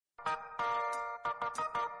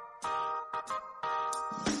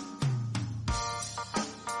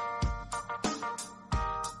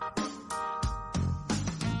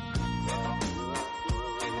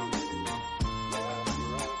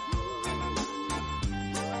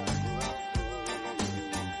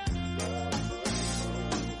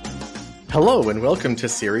Hello and welcome to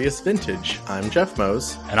Serious Vintage. I'm Jeff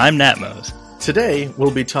Mose. And I'm Nat Mose. Today we'll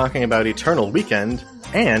be talking about Eternal Weekend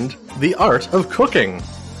and the art of cooking.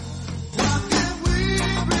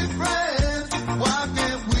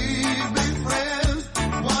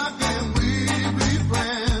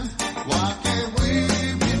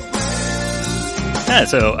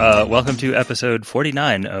 So welcome to episode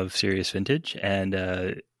 49 of Serious Vintage,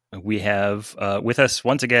 and we have with us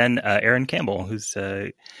once again Aaron Campbell, who's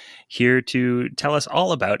here to tell us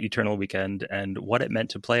all about Eternal Weekend and what it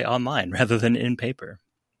meant to play online rather than in paper.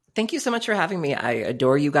 Thank you so much for having me. I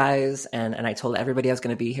adore you guys, and I told everybody I was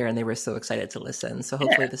going to be here, and they were so excited to listen. So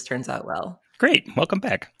hopefully this turns out well. Great. Welcome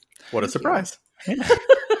back. What a surprise. Yeah.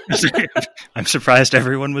 I'm surprised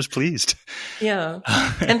everyone was pleased. Yeah.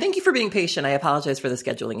 And thank you for being patient. I apologize for the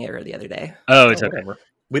scheduling error the other day. Oh, it's okay.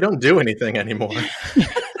 We don't do anything anymore.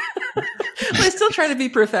 But I still try to be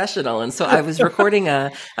professional. And so I was recording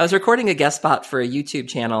a guest spot for a YouTube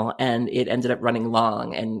channel, and it ended up running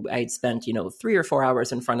long. And I'd spent, 3 or 4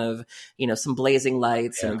 hours in front of, some blazing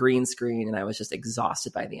lights and a green screen. And I was just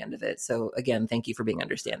exhausted by the end of it. So again, thank you for being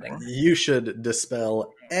understanding. You should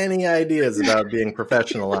dispel any ideas about being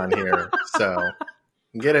professional on here. So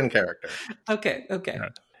get in character. Okay.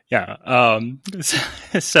 Yeah.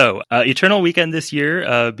 So Eternal Weekend this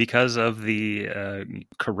year, because of the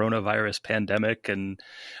coronavirus pandemic and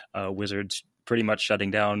Wizards pretty much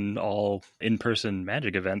shutting down all in-person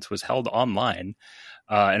Magic events, was held online.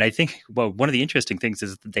 And I think, one of the interesting things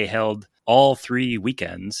is that they held all 3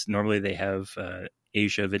 weekends. Normally they have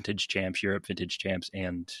Asia Vintage Champs, Europe Vintage Champs,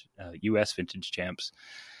 and US Vintage Champs.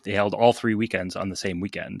 They held all 3 weekends on the same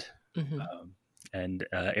weekend. Mm-hmm. And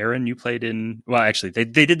Aaron, you played in... Well, actually,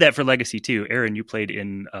 they did that for Legacy too. Aaron, you played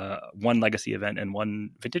in one Legacy event and one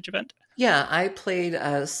Vintage event? Yeah, I played...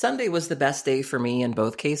 Sunday was the best day for me in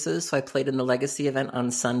both cases. So I played in the Legacy event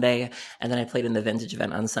on Sunday, and then I played in the Vintage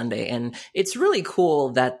event on Sunday. And it's really cool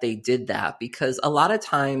that they did that, because a lot of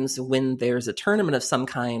times when there's a tournament of some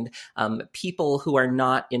kind, people who are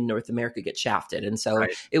not in North America get shafted. And so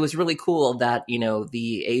It was really cool that,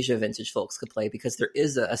 the Asia Vintage folks could play, because there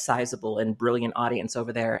is a sizable and brilliant audience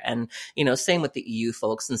over there, and same with the EU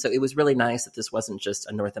folks. And so it was really nice that this wasn't just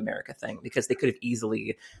a North America thing, because they could have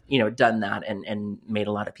easily done that and made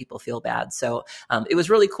a lot of people feel bad. So it was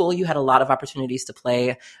really cool. You had a lot of opportunities to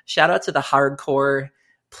play. Shout out to the hardcore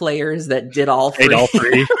players that did all 3.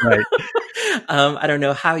 Right. I don't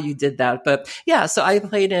know how you did that, but yeah, so I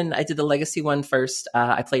did the Legacy one first.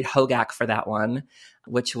 I played Hogak for that one,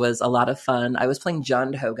 which was a lot of fun. I was playing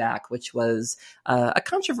Jund Hogak, which was a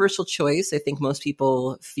controversial choice. I think most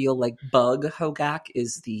people feel like Bug Hogak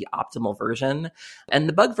is the optimal version. And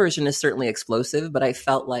the Bug version is certainly explosive, but I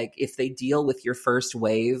felt like if they deal with your first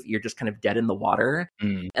wave, you're just kind of dead in the water.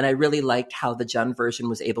 Mm. And I really liked how the Jund version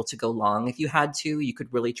was able to go long. If you had to, you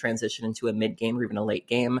could really transition into a mid game or even a late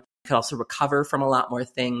game. You could also recover from a lot more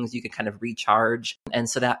things. You could kind of recharge. And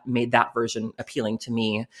so that made that version appealing to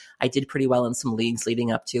me. I did pretty well in some leagues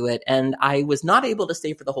leading up to it. And I was not able to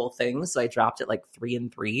stay for the whole thing. So I dropped it like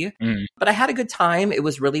 3-3. Mm. But I had a good time. It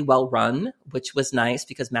was really well run, which was nice,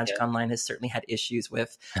 because Magic Online has certainly had issues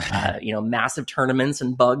with, massive tournaments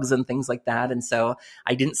and bugs and things like that. And so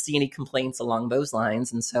I didn't see any complaints along those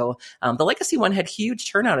lines. And so the Legacy one had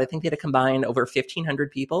huge turnout. I think they had a combined over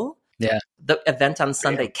 1,500 people. Yeah. The event on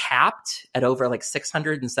Sunday capped at over like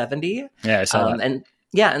 670. Yeah, I saw that.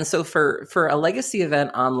 And so for a Legacy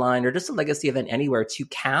event online, or just a Legacy event anywhere, to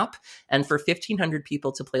cap and for 1,500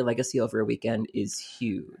 people to play Legacy over a weekend is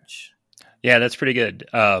huge. Yeah, that's pretty good.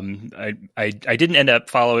 I didn't end up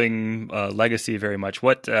following Legacy very much.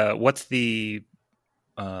 What's the?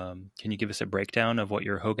 Can you give us a breakdown of what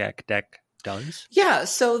your Hogak deck does? Yeah,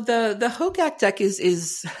 so the Hogak deck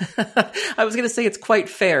is I was going to say it's quite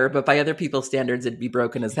fair, but by other people's standards it'd be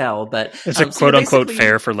broken as hell. But it's a quote unquote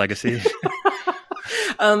fair for Legacy.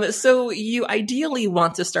 So you ideally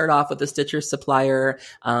want to start off with a Stitcher Supplier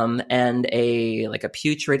and a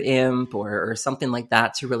Putrid Imp or something like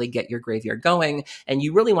that to really get your graveyard going. And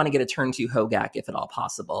you really want to get a turn 2 Hogak if at all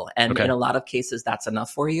possible. And in a lot of cases, that's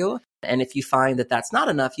enough for you. And if you find that that's not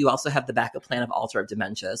enough, you also have the backup plan of Altar of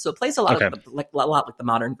Dementia. So it plays a lot like the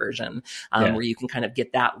modern version, where you can kind of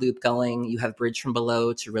get that loop going. You have Bridge from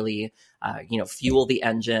Below to really, fuel the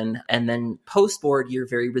engine. And then post board, you're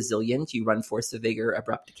very resilient. You run Force of Vigor,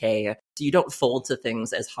 Abrupt Decay. So you don't fold to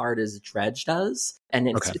things as hard as Dredge does. And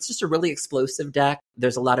it's just a really explosive deck.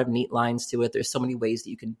 There's a lot of neat lines to it. There's so many ways that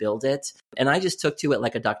you can build it. And I just took to it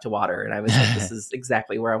like a duck to water. And I was like, this is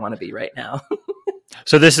exactly where I want to be right now.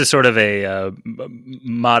 So this is sort of a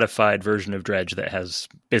modified version of Dredge that has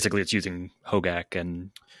basically it's using Hogak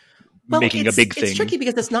and making a big thing. It's tricky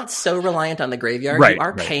because it's not so reliant on the graveyard. Right, You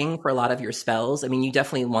are right. paying for a lot of your spells. I mean, you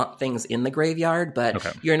definitely want things in the graveyard, but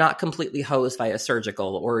Okay. you're not completely hosed by a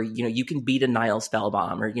surgical, or you can beat a Nile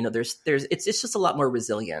spellbomb, or it's just a lot more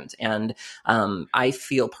resilient. And I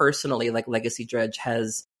feel personally like Legacy Dredge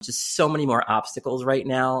has just so many more obstacles right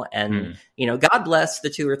now. And God bless the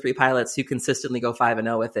 2 or 3 pilots who consistently go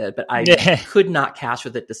 5-0 with it, but I could not cash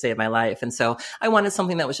with it to save my life. And so I wanted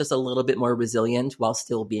something that was just a little bit more resilient while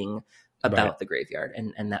still being about the graveyard,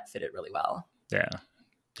 and that fit it really well.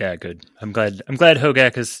 Yeah, good. I'm glad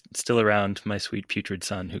Hogak is still around, my sweet putrid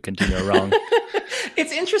son who can do no wrong.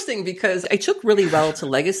 It's interesting because I took really well to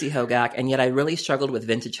Legacy Hogak, and yet I really struggled with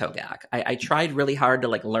Vintage Hogak. I tried really hard to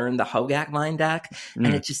learn the Hogak line deck, and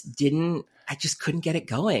it just didn't. I just couldn't get it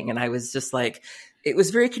going, and I was just like, it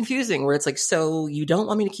was very confusing. Where it's like, so you don't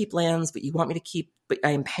want me to keep lands, but you want me to keep, but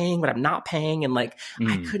I am paying, but I'm not paying, and I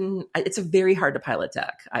couldn't. It's a very hard to pilot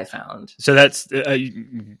deck, I found. So that's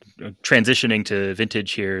transitioning to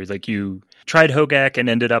Vintage here. Like, you tried Hogak and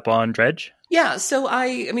ended up on Dredge? Yeah, so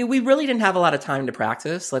I mean, we really didn't have a lot of time to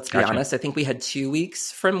practice, let's be honest. I think we had 2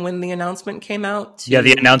 weeks from when the announcement came out. Yeah,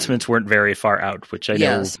 the announcements weren't very far out, which I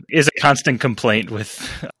know is a constant complaint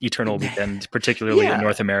with Eternal Weekend, particularly in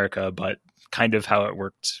North America, but kind of how it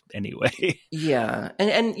worked anyway. Yeah.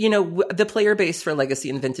 And the player base for Legacy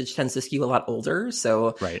and Vintage tends to skew a lot older.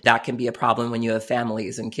 So that can be a problem when you have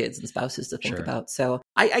families and kids and spouses to think about. So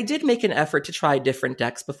I did make an effort to try different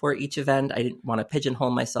decks before each event. I didn't want to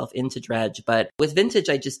pigeonhole myself into Dredge, but with Vintage,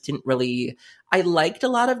 I just didn't really... I liked a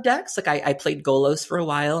lot of decks. I played Golos for a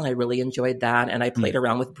while and I really enjoyed that. And I played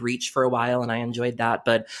around with Breach for a while and I enjoyed that.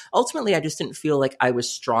 But ultimately, I just didn't feel like I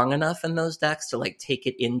was strong enough in those decks to take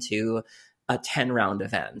it into a 10-round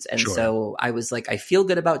event. And so I was like, I feel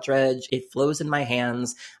good about Dredge. It flows in my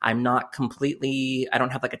hands. I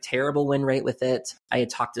don't have a terrible win rate with it. I had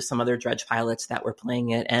talked to some other Dredge pilots that were playing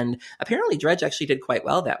it, and apparently Dredge actually did quite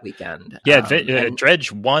well that weekend. Yeah,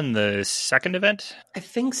 Dredge won the second event? I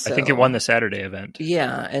think so. I think it won the Saturday event.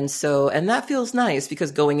 Yeah, and that feels nice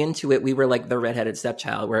because going into it, we were like the redheaded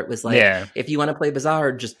stepchild, where it was like, if you want to play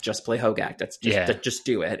Bazaar, just play Hogak. Just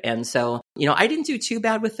do it. And so, I didn't do too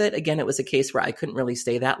bad with it. Again, it was a case where I couldn't really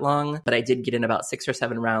stay that long, but I did get in about 6 or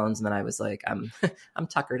 7 rounds, and then I was like, I'm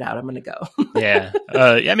tuckered out. I'm going to go.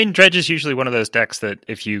 I mean, Dredge is usually one of those decks that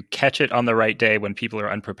if you catch it on the right day when people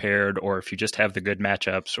are unprepared, or if you just have the good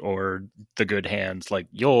matchups or the good hands,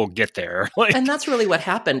 you'll get there. And that's really what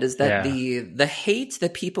happened, is that the hate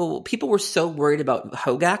that people were so worried about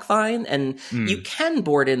Hogak Vine, and you can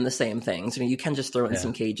board in the same things. You can just throw in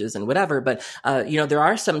some cages and whatever, but there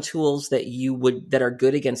are some tools that are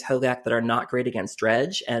good against Hogak that are not great against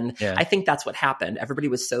Dredge. And I think that's what happened. Everybody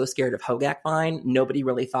was so scared of Hogak Vine. Nobody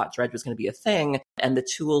really thought Dredge was going to be a thing. And the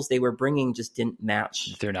tools they were bringing just didn't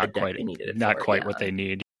match. They're not quite, they needed what they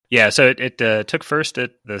need. Yeah. So it took first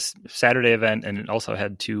at the Saturday event, and it also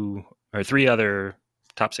had 2 or 3 other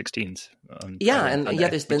top 16s.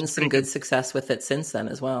 There's been some good success with it since then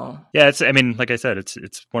as well. Yeah, like I said,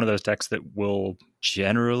 it's one of those decks that will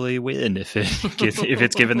generally win if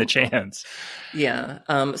it's given the chance. Yeah.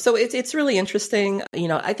 So it's really interesting.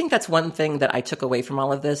 I think that's one thing that I took away from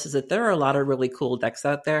all of this, is that there are a lot of really cool decks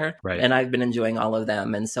out there, and I've been enjoying all of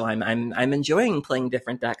them. And so I'm enjoying playing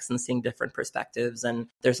different decks and seeing different perspectives. And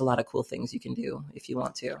there's a lot of cool things you can do if you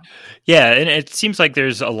want to. Yeah, and it seems like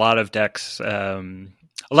there's a lot of decks.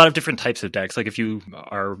 A lot of different types of decks. If you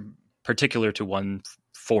are particular to one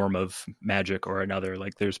form of Magic or another,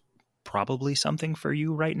 there's probably something for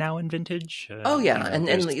you right now in Vintage. You look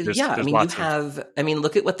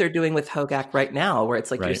at what they're doing with Hogak right now, where it's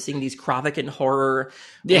you're seeing these Kravik and Horror,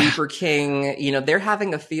 Reaper King, they're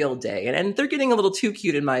having a field day, and they're getting a little too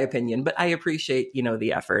cute in my opinion, but I appreciate,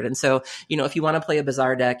 the effort. And so, if you want to play a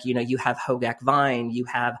Bazaar deck, you have Hogak Vine, you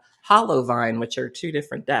have Hollow Vine, which are 2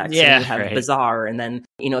 different decks. Yeah, and you have Bazaar, and then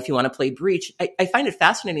if you want to play Breach, I find it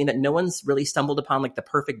fascinating that no one's really stumbled upon the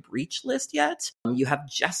perfect Breach list yet. You have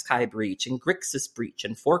Jeskai Breach and Grixis Breach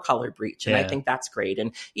and 4-color Breach, and I think that's great.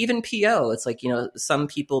 And even PO, it's some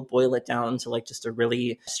people boil it down to just a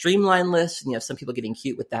really streamlined list, and you have some people getting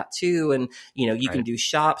cute with that too. And you can do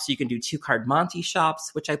shops, you can do 2-card Monty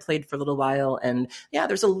shops, which I played for a little while. And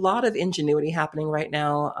there's a lot of ingenuity happening right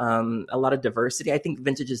now, a lot of diversity. I think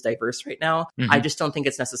Vintage is diverse right now. I just don't think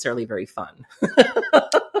it's necessarily very fun.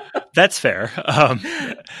 That's fair.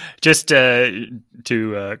 Just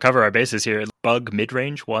to cover our bases here, Bug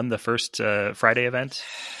Midrange won the first Friday event.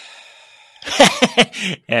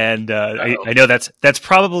 And I know that's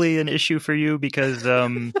probably an issue for you because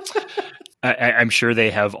I'm sure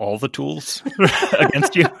they have all the tools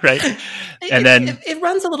against you, right? And then it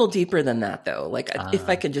runs a little deeper than that, though. Like, if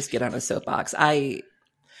I could just get on a soapbox, I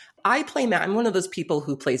play I'm one of those people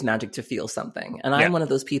who plays Magic to feel something. And I'm one of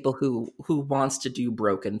those people who wants to do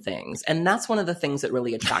broken things. And that's one of the things that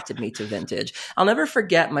really attracted me to Vintage. I'll never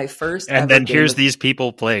forget my first and ever then game here's of, these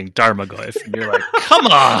people playing Tarmogoyf. And you're like, come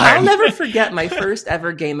on. I'll never forget my first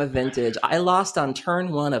ever game of Vintage. I lost on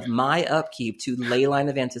turn 1 of my upkeep to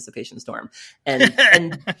Leyline of Anticipation Storm. And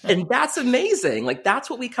that's amazing. Like,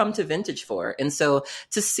 that's what we come to Vintage for. And so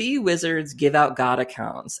to see Wizards give out God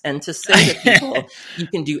accounts and to say to people, you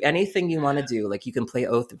can do anything you want to do. Like, you can play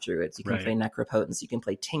Oath of Druids, you can play Necropotence, you can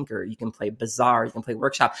play Tinker, you can play Bazaar, you can play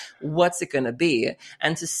Workshop. What's it going to be?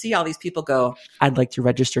 And to see all these people go, I'd like to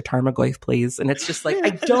register Tarmogoyf, please. And it's just like, I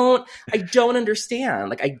don't understand.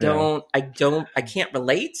 Like, I can't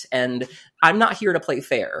relate. And I'm not here to play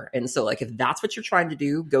fair. And so, like, if that's what you're trying to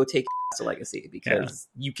do, go take to Legacy, because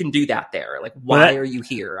you can do that there. Like, why are you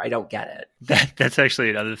here? I don't get it. That's actually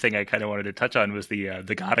another thing I kind of wanted to touch on was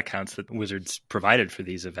the God accounts that Wizards provided for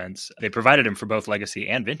these events. They provided them for both Legacy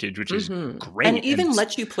and Vintage, which is great. And even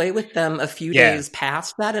let you play with them a few days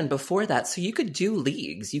past that and before that. So you could do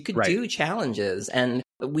leagues, you could do challenges. And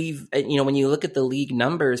when you look at the league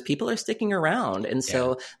numbers, people are sticking around. And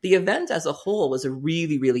so the event as a whole was a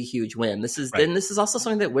really, really huge win. This is also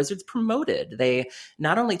something that Wizards promoted. They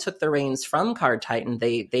not only took the reins from Card Titan,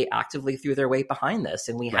 they actively threw their weight behind this.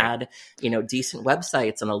 And we had, decent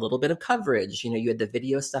websites and a little bit of coverage. You had the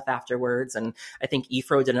video stuff afterwards. And I think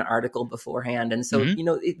Efro did an article beforehand. And so,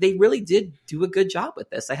 they really did do a good job with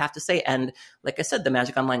this, I have to say. And like I said, the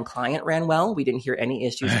Magic Online client ran well. We didn't hear any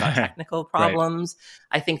issues about technical problems.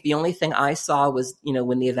 I think the only thing I saw was,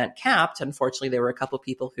 when the event capped, unfortunately, there were a couple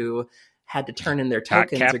people who had to turn in their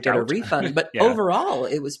tokens or get a refund. But overall,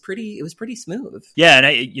 it was pretty smooth. Yeah, and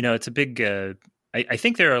it's a big. I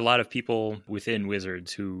think there are a lot of people within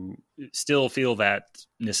Wizards who still feel that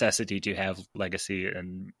necessity to have Legacy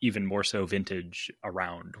and even more so Vintage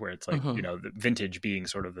around, where it's like, the Vintage being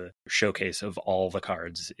sort of the showcase of all the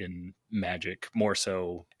cards in Magic, more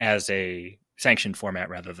so as a sanctioned format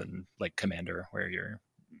rather than like Commander, where you're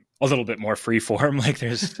a little bit more free form. Like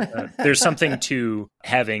there's something to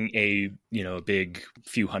having a big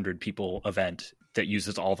few hundred people event that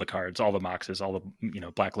uses all the cards, all the moxes, all the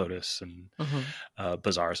Black Lotus and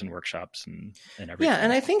bazaars and workshops and everything. Yeah,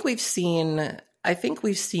 and I think we've seen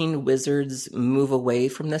Wizards move away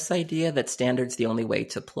from this idea that Standard's the only way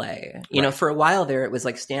to play. For a while there, it was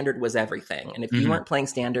like Standard was everything. And if you weren't playing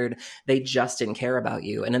Standard, they just didn't care about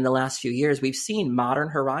you. And in the last few years, we've seen Modern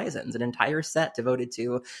Horizons, an entire set devoted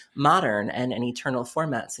to Modern and Eternal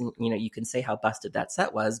formats. And, you can say how busted that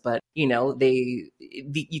set was, but,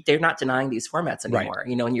 they're not denying these formats anymore,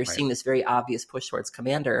 and you're seeing this very obvious push towards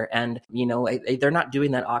Commander. And, they're not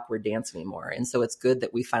doing that awkward dance anymore. And so it's good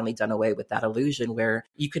that we've finally done away with that illusion where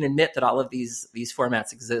you can admit that all of these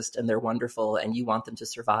formats exist and they're wonderful and you want them to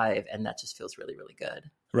survive. And that just feels really, really good.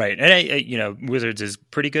 Right. And, Wizards is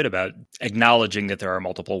pretty good about acknowledging that there are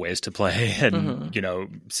multiple ways to play and,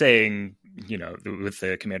 saying, with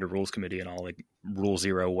the Commander Rules Committee and all, like, Rule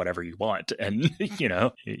 0, whatever you want. And,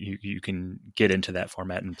 you can get into that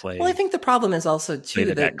format and play. Well, I think the problem is also, too,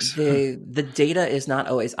 that the data is not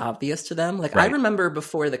always obvious to them. Like, I remember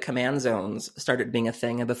before the command zones started being a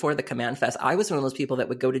thing and before the Command Fest, I was one of those people that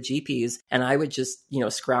would go to GPs and I would just,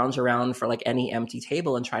 scrounge around for, like, any empty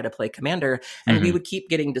table and try to play Commander. And we would keep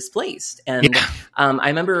getting displaced. And I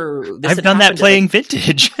remember this I've done that playing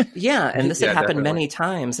Vintage. Yeah, and this had happened definitely many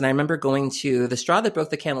times. And I remember going to the straw that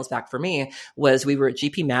broke the camel's back for me was we were at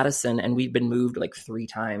GP Madison and we'd been moved like 3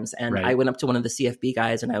 times. And I went up to one of the CFB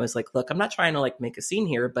guys and I was like, look, I'm not trying to like make a scene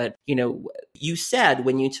here, but you said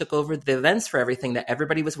when you took over the events for everything that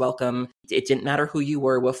everybody was welcome. It didn't matter who you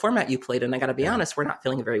were, what format you played. And I got to be honest, we're not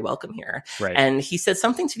feeling very welcome here. And he said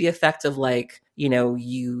something to the effect of like, I'm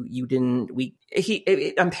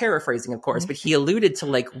paraphrasing, of course, but he alluded to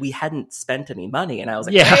like, we hadn't spent any money. And I was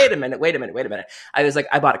like, wait a minute. I was like,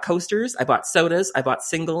 I bought coasters, I bought sodas, I bought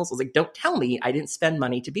singles. I was like, don't tell me I didn't spend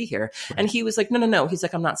money to be here. And he was like, no. He's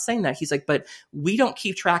like, I'm not saying that. He's like, but we don't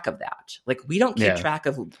keep track of that. Like, we don't keep track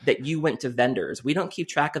of that you went to vendors. We don't keep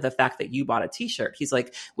track of the fact that you bought a t-shirt. He's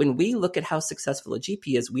like, when we look at how successful a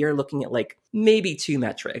GP is, we are looking at like maybe 2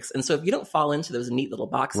 metrics. And so if you don't fall into those neat little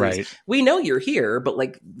boxes, we know you're here, but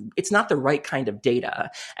like, it's not the right kind of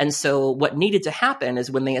data. And so what needed to happen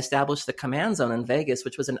is when they established the command zone in Vegas,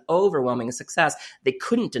 which was an overwhelming success, they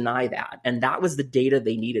couldn't deny that. And that was the data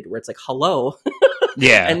they needed, where it's like, hello, know.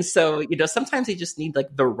 Yeah. And so, sometimes you just need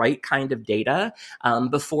like the right kind of data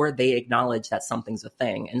before they acknowledge that something's a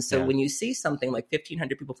thing. And so when you see something like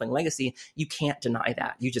 1,500 people playing Legacy, you can't deny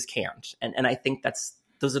that. You just can't. And I think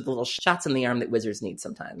those are the little shots in the arm that Wizards need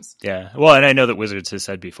sometimes. Yeah. Well, and I know that Wizards has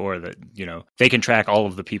said before that, they can track all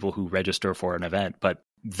of the people who register for an event, but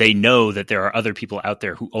they know that there are other people out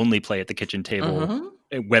there who only play at the kitchen table,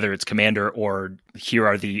 whether it's Commander or here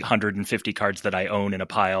are the 150 cards that I own in a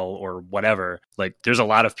pile or whatever. Like, there's a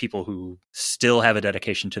lot of people who still have a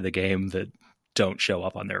dedication to the game that don't show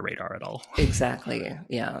up on their radar at all. Exactly.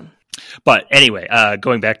 Yeah. But anyway,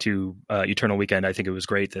 going back to Eternal Weekend, I think it was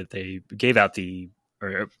great that they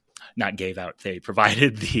they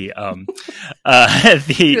provided the I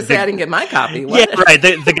didn't get my copy. What? Yeah, right.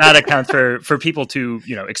 The God accounts for people to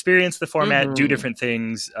experience the format, do different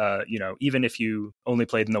things. Even if you only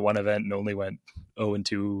played in the one event and only went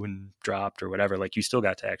 0-2 and dropped or whatever, like you still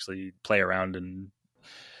got to actually play around and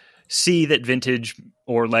see that Vintage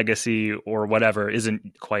or Legacy or whatever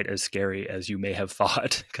isn't quite as scary as you may have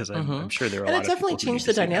thought, because I'm sure there are a lot of people. And it definitely changed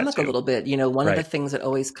the dynamic a little bit. One of the things that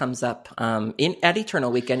always comes up at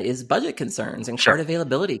Eternal Weekend is budget concerns and card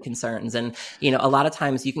availability concerns. And, a lot of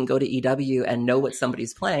times you can go to EW and know what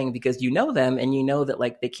somebody's playing because you know them and you know that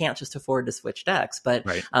like they can't just afford to switch decks. But,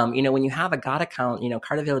 when you have a God account,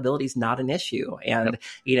 card availability is not an issue. And,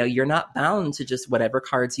 you're not bound to just whatever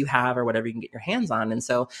cards you have or whatever you can get your hands on. And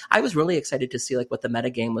so I was really excited to see like what the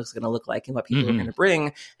metagame was going to look like and what people were going to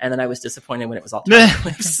bring. And then I was disappointed when it was all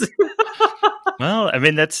Tarmogoyfs. Well, I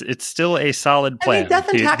mean, it's still a solid plan. Death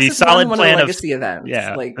and Taxes is one of the legacy events.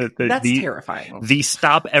 Yeah, like that's terrifying. The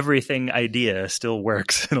stop everything idea still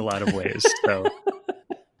works in a lot of ways. So.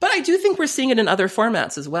 But I do think we're seeing it in other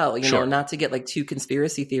formats as well, not to get like too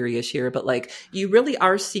conspiracy theory-ish here, but like you really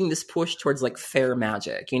are seeing this push towards like fair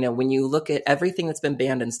Magic. When you look at everything that's been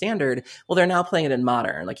banned in Standard, well, they're now playing it in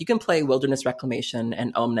Modern. Like you can play Wilderness Reclamation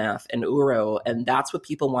and Omnath and Uro, and that's what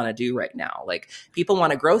people want to do right now. Like people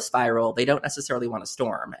want to Growth Spiral. They don't necessarily want to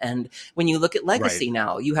Storm. And when you look at Legacy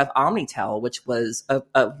now, you have Omnitel, which was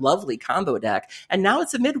a lovely combo deck, and now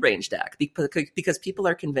it's a mid-range deck because people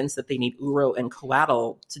are convinced that they need Uro and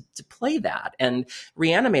Coatl to play that. And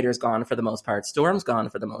Reanimator's gone for the most part. Storm's gone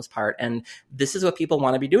for the most part. And this is what people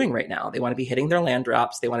want to be doing right now. They want to be hitting their land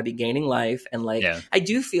drops. They want to be gaining life. And I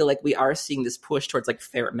do feel like we are seeing this push towards like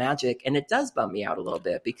fair Magic. And it does bum me out a little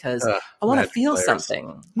bit because I want to feel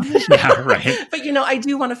something. Yeah, right. But I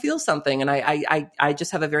do want to feel something. And I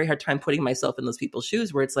just have a very hard time putting myself in those people's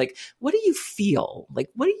shoes where it's like, what do you feel? Like,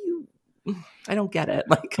 what do you... I don't get it.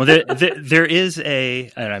 Well, there is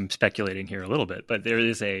and I'm speculating here a little bit, but there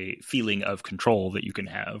is a feeling of control that you can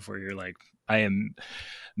have where you're like, I am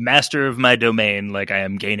master of my domain. Like I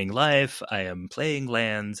am gaining life. I am playing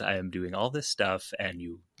lands. I am doing all this stuff and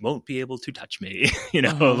you won't be able to touch me,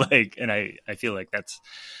 and I feel like that's,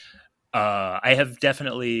 I have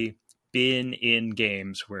definitely been in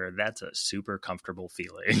games where that's a super comfortable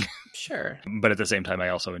feeling. Sure. But at the same time, I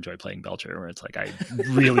also enjoy playing Belcher, where it's like, I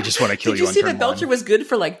really just want to kill you. Did you see that Belcher was good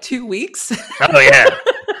for like 2 weeks? Oh, yeah.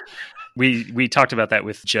 We talked about that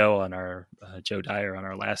with Joe on our Joe Dyer on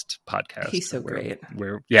our last podcast. He's so great.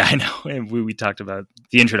 Yeah, I know. And we talked about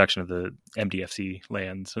the introduction of the MDFC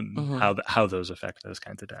lands and how those affect those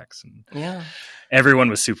kinds of decks. And everyone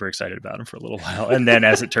was super excited about him for a little while. And then,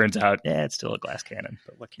 as it turns out, it's still a glass cannon.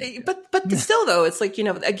 But what can you do? But still, though, it's like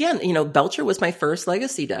again, Belcher was my first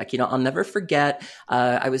Legacy deck. I'll never forget.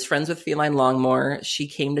 I was friends with Feline Longmore. She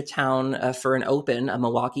came to town for an open, a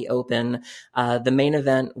Milwaukee Open. The main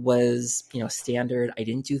event was Standard. I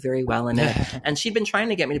didn't do very well in it. And she'd been trying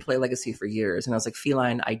to get me to play Legacy for years. And I was like,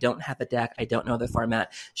 Feline, I don't have a deck. I don't know the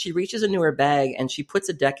format. She reaches into her bag and she puts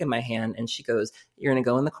a deck in my hand and she goes, you're going to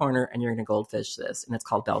go in the corner and you're going to Goldfish this. And it's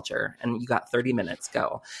called Belcher. And you got 30 minutes,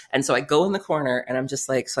 go. And so I go in the corner and I'm just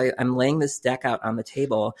like, I'm laying this deck out on the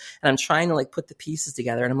table and I'm trying to like put the pieces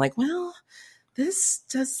together. And I'm like, well, this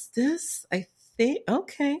does this, I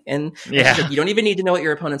okay. And like, you don't even need to know what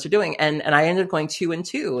your opponents are doing. And I ended up going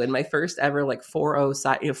 2-2 in my first ever like 4-0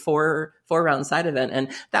 side, four round side event.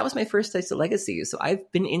 And that was my first taste of Legacy. So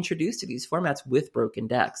I've been introduced to these formats with broken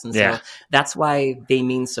decks. And so that's why they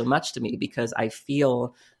mean so much to me, because I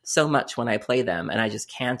feel so much when I play them. And I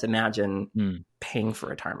just can't imagine paying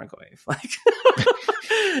for a Tarmogoyf.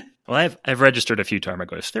 Well, I've registered a few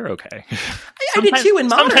Tarmogoyfs. They're okay. I did too in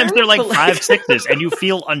Modern. Sometimes they're like 5/6s and you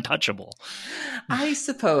feel untouchable. I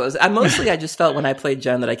suppose. I just felt when I played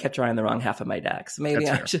Jen that I kept drawing the wrong half of my decks. Maybe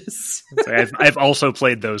I've also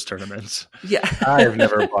played those tournaments. Yeah. I've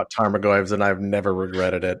never bought Tarmogoyfs and I've never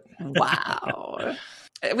regretted it. Wow.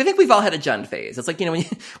 We think we've all had a Jund phase. It's like,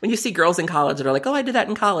 when you see girls in college that are like, oh, I did that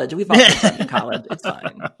in college. We've all had a Jund in college. It's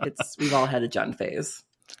fine. We've all had a Jund phase.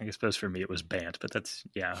 I suppose for me it was Bant, but that's,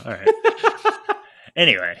 yeah, all right.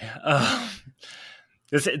 Anyway,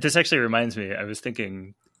 this actually reminds me, I was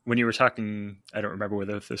thinking when you were talking, I don't remember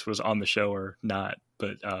whether this was on the show or not,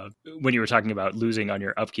 but when you were talking about losing on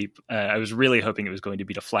your upkeep, I was really hoping it was going to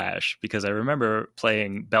be to Flash, because I remember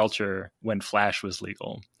playing Belcher when Flash was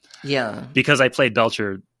legal. Yeah. Because I played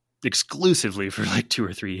Belcher exclusively for like 2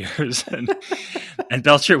 or 3 years. And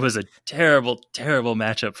Belcher was a terrible, terrible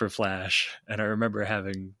matchup for Flash. And I remember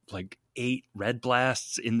having like 8 Red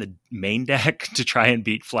Blasts in the main deck to try and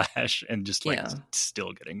beat Flash and just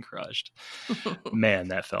still getting crushed. Man,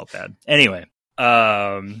 that felt bad. Anyway,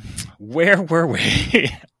 where were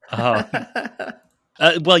we?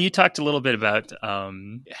 Well, you talked a little bit about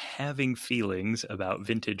having feelings about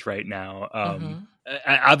Vintage right now.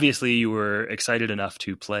 Obviously, you were excited enough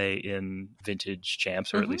to play in Vintage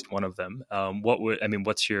Champs, or at least one of them.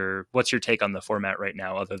 What's your take on the format right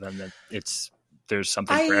now, other than that there's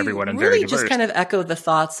something for everyone and very diverse? I really just kind of echo the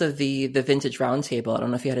thoughts of the Vintage Roundtable. I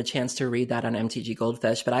don't know if you had a chance to read that on MTG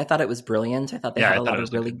Goldfish, but I thought it was brilliant. I thought they had a lot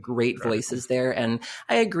of really great voices there. And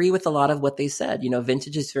I agree with a lot of what they said.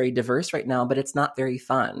 Vintage is very diverse right now, but it's not very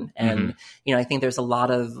fun. And, I think there's a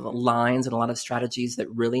lot of lines and a lot of strategies that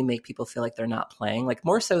really make people feel like they're not playing, like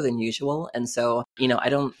more so than usual. And so, I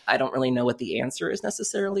don't really know what the answer is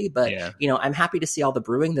necessarily, but, I'm happy to see all the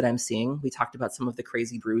brewing that I'm seeing. We talked about some of the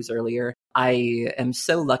crazy brews earlier. I am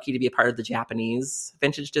so lucky to be a part of the Japanese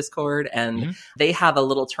Vintage Discord, and they have a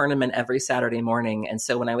little tournament every Saturday morning. And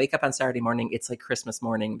so when I wake up on Saturday morning, it's like Christmas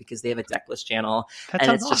morning, because they have a decklist channel. That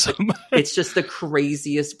sounds awesome. It's just the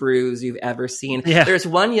craziest brews you've ever seen. Yeah. There's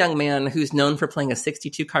one young man who's known for playing a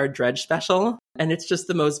 62 card dredge special. And it's just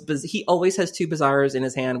the most he always has 2 Bazaars in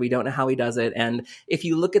his hand. We don't know how he does it. And if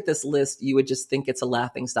you look at this list, you would just think it's a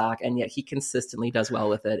laughing stock. And yet he consistently does well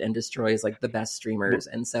with it and destroys like the best streamers.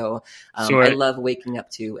 And so I love waking up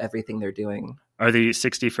to everything they're doing. Are the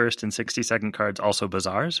 61st and 62nd cards also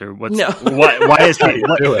Bazaars, or what's no? Why is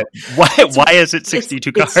it? Why is it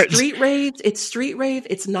 62 cards? It's Street Wraith.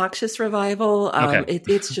 It's Noxious Revival.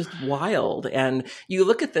 It's just wild. And you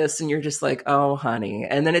look at this and you're just like, oh, honey.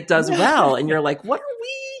 And then it does well, and you're like, what are we?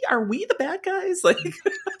 Are we the bad guys? Like,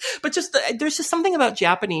 but there's just something about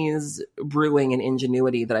Japanese brewing and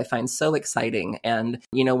ingenuity that I find so exciting. And,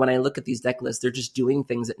 when I look at these deck lists, they're just doing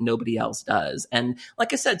things that nobody else does. And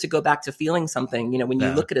like I said, to go back to feeling something, when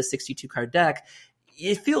you look at a 62 card deck,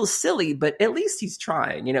 it feels silly, but at least he's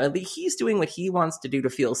trying. At least he's doing what he wants to do to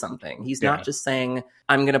feel something. He's not just saying,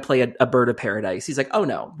 I'm going to play a Bird of Paradise. He's like, oh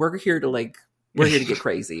no, we're here to get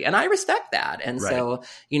crazy. And I respect that. And so,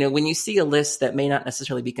 when you see a list that may not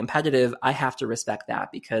necessarily be competitive, I have to respect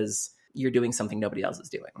that, because you're doing something nobody else is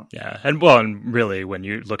doing. Yeah. And really, when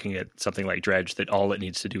you're looking at something like Dredge, that all it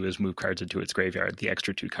needs to do is move cards into its graveyard, the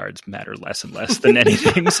extra 2 cards matter less and less than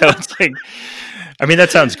anything. So it's like,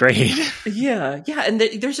 that sounds great. Yeah. Yeah. And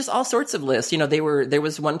there's just all sorts of lists. There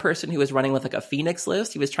was one person who was running with like a Phoenix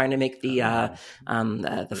list. He was trying to make the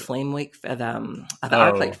Flame Wake, the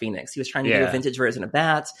Arclight Phoenix. He was trying to do a vintage version of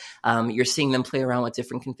that. You're seeing them play around with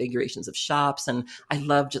different configurations of shops. And I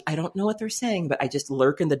don't know what they're saying, but I just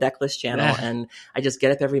lurk in the deck list channel and I just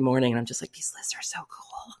get up every morning and I'm just like, these lists are so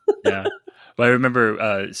cool. Yeah. Well, I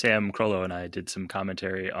remember Sam Crollo and I did some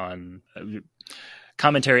commentary after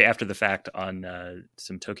the fact on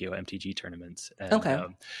some Tokyo MTG tournaments.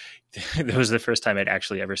 And, that was the first time I'd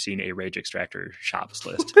actually ever seen a Rage Extractor shops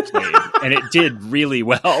list played. And it did really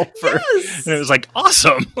well. And it was like,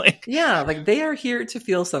 awesome. Like they are here to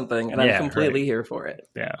feel something, and I'm completely here for it.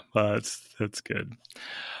 Yeah, well, that's good.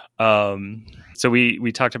 So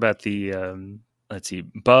we talked about the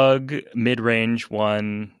Bug mid-range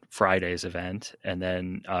won Friday's event, and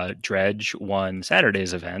then Dredge won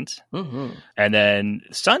Saturday's event, and then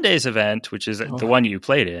Sunday's event, which is the one you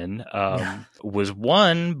played in, was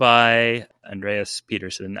won by Andreas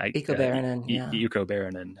Peterson, Iko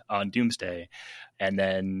Baranin on Doomsday. And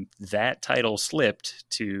then that title slipped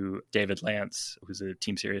to David Lance, who's a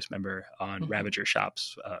Team Serious member on Ravager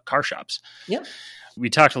Shops, car shops. Yep.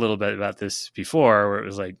 We talked a little bit about this before, where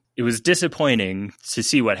it was disappointing to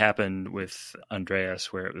see what happened with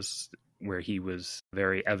Andreas, where he was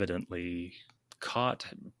very evidently caught.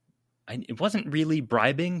 It wasn't really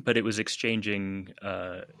bribing, but it was exchanging,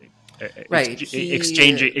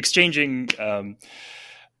 exchanging.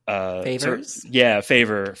 Favors?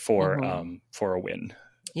 Favor for a win.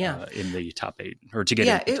 In the top 8, or to get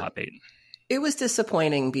into the top 8. It was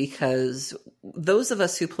disappointing because those of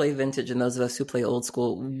us who play vintage and those of us who play old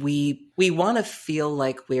school, we want to feel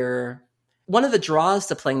like we're one of the draws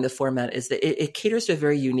to playing the format is that it caters to a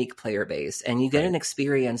very unique player base, and you get Right. an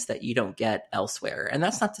experience that you don't get elsewhere. And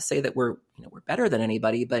that's not to say that we're better than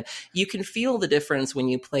anybody, but you can feel the difference when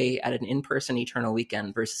you play at an in-person Eternal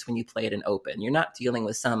Weekend versus when you play at an open. You're not dealing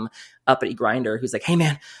with some uppity grinder who's like, hey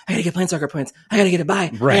man, I gotta get Planeswalker points. I gotta get it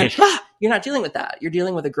by. Right. You're not dealing with that. You're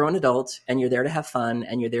dealing with a grown adult, and you're there to have fun,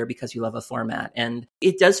 and you're there because you love a format. And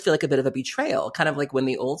it does feel like a bit of a betrayal, kind of like when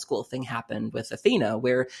the old school thing happened with Athena,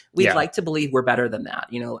 where we'd like to believe we're better than that.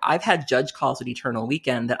 I've had judge calls at Eternal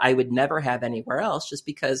Weekend that I would never have anywhere else, just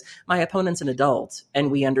because my opponent's an adult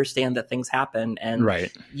and we understand that things happen, and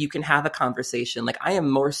Right. you can have a conversation. Like, I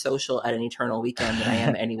am more social at an Eternal Weekend than I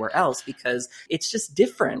am anywhere else, because it's just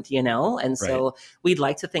different, And so we'd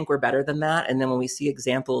like to think we're better than that. And then when we see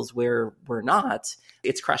examples where we're not,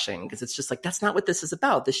 it's crushing, because it's just like, that's not what this is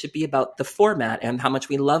about. This should be about the format and how much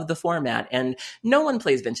we love the format. And no one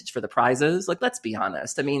plays Vintage for the prizes. Like, let's be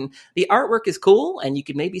honest. I mean, the artwork is cool and you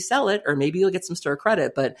could maybe sell it, or maybe you'll get some store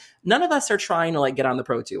credit, but none of us are trying to get on the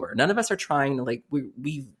Pro Tour. None of us are trying to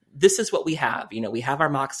this is what we have. We have our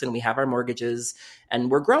Moxen, we have our mortgages,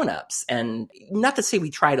 and we're grown-ups. And not to say we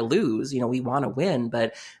try to lose, we want to win,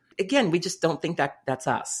 but again, we just don't think that that's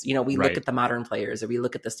us. We look at the modern players, or we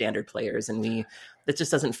look at the standard players, and it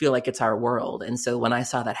just doesn't feel like it's our world. And so when I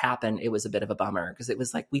saw that happen, it was a bit of a bummer, because it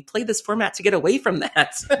was like, we played this format to get away from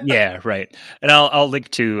that. Yeah, right. And I'll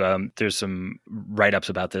link to, there's some write-ups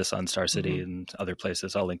about this on Star City and other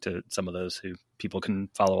places. I'll link to some of those who people can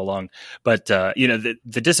follow along. But, the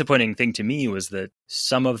disappointing thing to me was that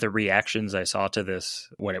some of the reactions I saw to this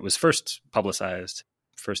when it was first publicized,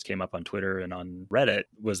 first came up on Twitter and on Reddit,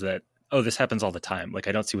 was that, oh, this happens all the time. Like,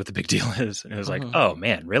 I don't see what the big deal is. And it was like, oh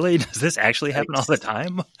man, really? Does this actually happen all the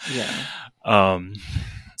time? Yeah.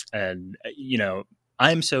 And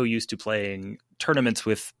I'm so used to playing tournaments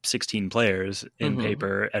with 16 players in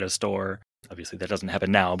paper at a store. Obviously that doesn't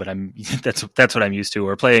happen now, but that's what I'm used to.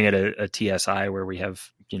 Or playing at a TSI where we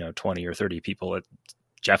have, 20 or 30 people at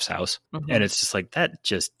Jeff's house. And it's just like, that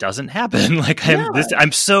just doesn't happen. Like,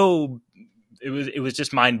 it was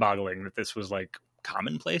just mind-boggling that this was like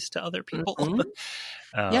commonplace to other people.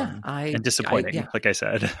 And disappointing, like I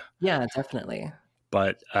said. Yeah, definitely.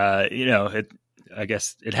 But I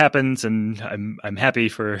guess it happens, and I'm happy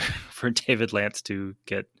for David Lance to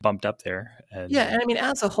get bumped up there. And I mean,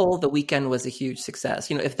 as a whole, the weekend was a huge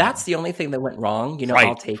success. If that's the only thing that went wrong,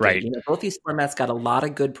 I'll take it. Both these formats got a lot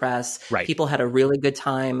of good press. People had a really good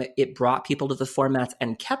time. It brought people to the formats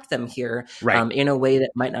and kept them here in a way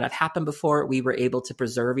that might not have happened before. We were able to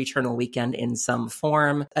preserve Eternal Weekend in some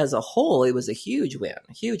form. As a whole, it was a huge win.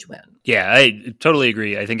 Huge win. Yeah, I totally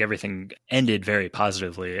agree. I think everything ended very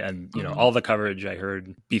positively, and all the coverage I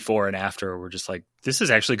heard before and after were just like, this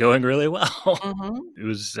is actually going really well. It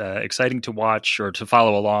was exciting to watch, or to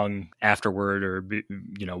follow along afterward, or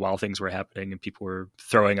while things were happening and people were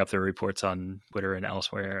throwing up their reports on Twitter and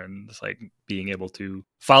elsewhere, and it's like being able to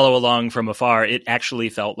follow along from afar. It actually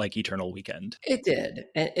felt like Eternal Weekend. It did.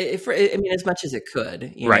 As much as it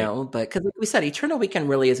could, but because like we said, Eternal Weekend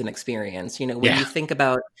really is an experience. When you think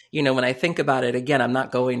about, when I think about it, again, I'm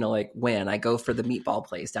not going to win. I go for the meatball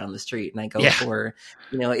place down the street, and I go for,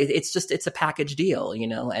 it's a package deal.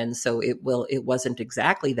 And so it wasn't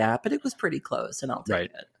exactly that, but it was pretty close, and I'll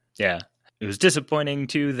take it. Yeah. It was disappointing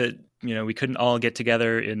too that, we couldn't all get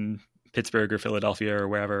together in Pittsburgh or Philadelphia or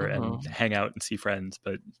wherever and hang out and see friends,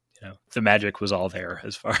 but the magic was all there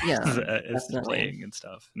as far as playing and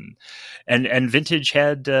stuff. And Vintage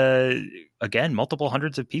had, again, multiple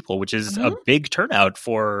hundreds of people, which is a big turnout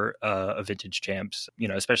for a Vintage Champs,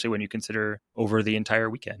 especially when you consider over the entire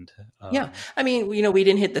weekend. I mean, we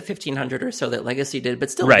didn't hit the 1,500 or so that Legacy did,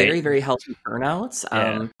 but still very, very healthy turnouts.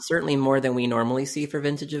 Certainly more than we normally see for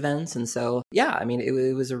Vintage events. And so,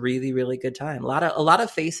 it was a really, really good time. A lot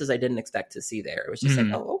of faces I didn't expect to see there. It was just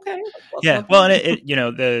like, oh, okay. Well, and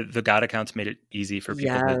it the God accounts made it easy for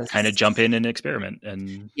people to kind of jump in and experiment.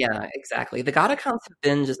 And exactly. The God accounts have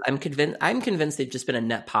been I'm convinced they've just been a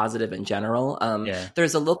net positive in general.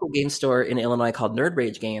 There's a local game store in Illinois called Nerd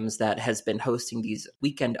Rage Games that has been hosting these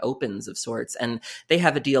weekend opens of sorts, and they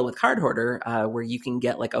have a deal with Card Hoarder where you can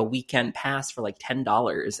get a weekend pass for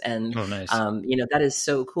 $10, and nice. That is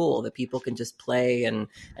so cool that people can just play and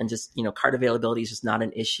just card availability is just not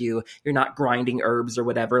an issue. You're not grinding herbs or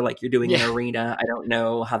whatever like you're doing in Arena. I don't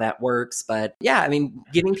know how that works, but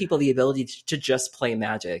giving people the ability to just play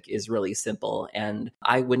Magic is really simple, and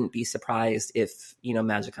I wouldn't be surprised if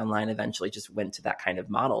Magic Online eventually just went to that kind of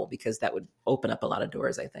model, because that would open up a lot of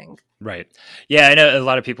doors, I think. Right. Yeah, I know a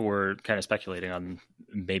lot of people were kind of speculating on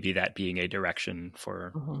maybe that being a direction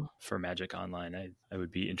for Magic Online. I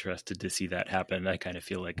would be interested to see that happen. I kind of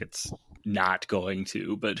feel like it's not going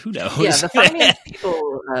to, but who knows? Yeah, the finance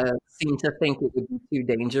people seem to think it would be too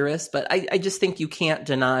dangerous, but I just think you can't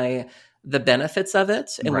deny the benefits of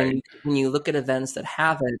it. And when you look at events that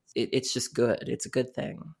have it, it's just good. It's a good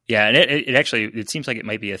thing. Yeah, and it actually, it seems like it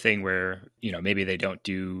might be a thing where, maybe they don't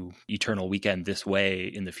do Eternal Weekend this way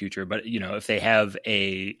in the future, but, if they have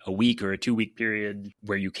a week or a 2-week period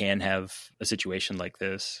where you can have a situation like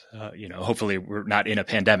this, hopefully we're not in a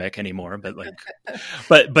pandemic anymore, but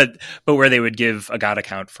but where they would give a God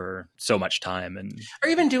account for so much time, and or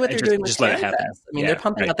even do what they're doing with Command Fest. I mean, they're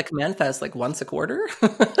pumping out the Command Fest like once a quarter.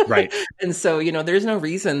 Right. And so, there's no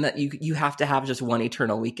reason that you have to have just one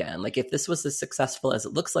Eternal Weekend. Like, if this was as successful as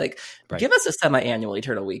it looks like, give us a semi-annual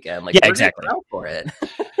Eternal Weekend. Like, exactly. Out for it.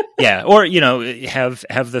 Yeah, or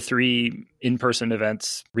have the 3 in-person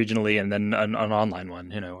events regionally, and then an online one.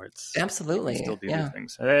 Where it's absolutely still do these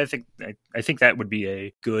things. I think that would be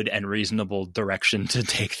a good and reasonable direction to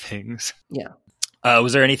take things. Yeah.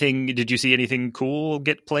 Was there anything? Did you see anything cool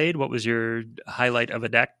get played? What was your highlight of a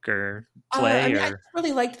deck or play? I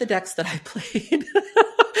really liked the decks that I played.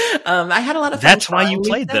 I had a lot of fun. That's why you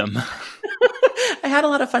played them. I had a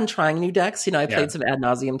lot of fun trying new decks. I played some Ad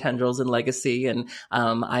Nauseam Tendrils in Legacy, and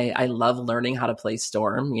I love learning how to play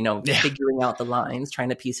Storm, figuring out the lines, trying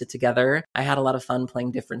to piece it together. I had a lot of fun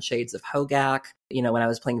playing different shades of Hogak. When I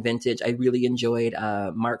was playing Vintage, I really enjoyed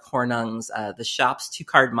Mark Hornung's The Shops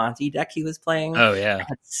 2-card Monty deck he was playing. Oh, yeah. I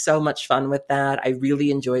had so much fun with that. I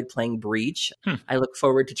really enjoyed playing Breach. I look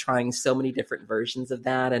forward to trying so many different versions of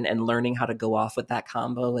that and learning how to go off with that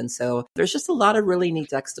combo. And so there's just a lot of really neat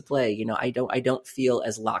decks to play. I don't feel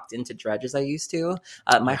as locked into Dredge as I used to.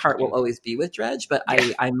 My heart will always be with Dredge, but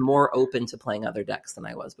I'm more open to playing other decks than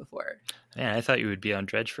I was before. Yeah, I thought you would be on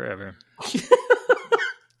Dredge forever.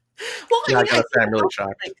 Well, I gotta say, I'm really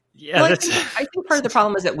shocked. I think part of the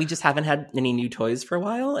problem is that we just haven't had any new toys for a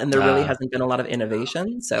while, and there really hasn't been a lot of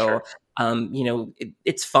innovation. So,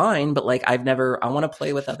 it's fine, but I want to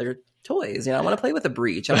play with other toys. I want to play with a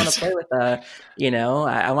Breach. I want to play with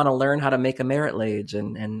I want to learn how to make a Merit Lage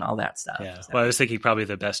and all that stuff. Yeah. So. Well, I was thinking probably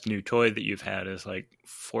the best new toy that you've had is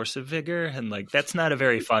Force of Vigor, and that's not a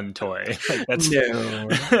very fun toy. No,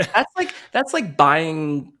 that's like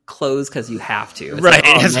buying clothes because you have to. It's right?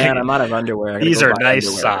 Man, I'm out of underwear. These are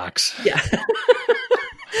nice socks. Yeah.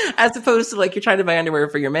 As opposed to you're trying to buy underwear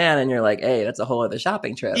for your man and you're like, hey, that's a whole other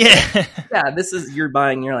shopping trip. Yeah. This is you're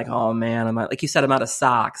buying. You're like, oh man, I'm out, like you said, I'm out of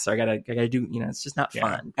socks. So I gotta do. It's just not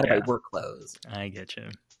fun. Gotta buy work clothes. I get you.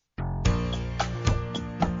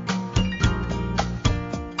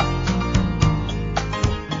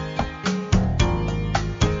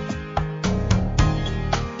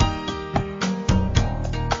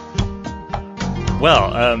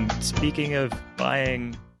 Well, speaking of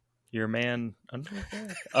buying your man underwear,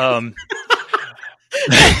 where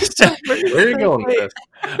are you going with this?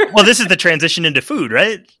 Well, this is the transition into food,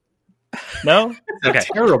 right? No? Okay.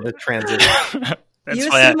 Terrible transition. You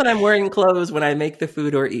assume that I'm wearing clothes when I make the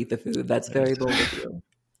food or eat the food. That's very bold of you.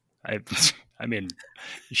 I mean,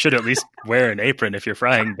 you should at least wear an apron if you're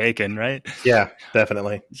frying bacon, right? Yeah,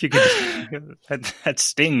 definitely. You can, that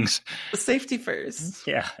stings. Safety first.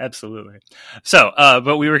 Yeah, absolutely. So,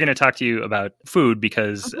 but we were going to talk to you about food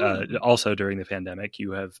because also during the pandemic,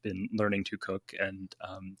 you have been learning to cook, and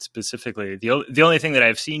specifically, the only thing that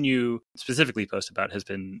I've seen you specifically post about has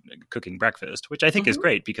been cooking breakfast, which I think is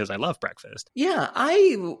great because I love breakfast. Yeah,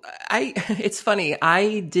 I it's funny.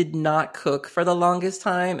 I did not cook for the longest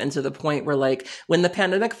time, and to the point where when the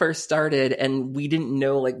pandemic first started and we didn't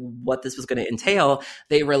know what this was going to entail,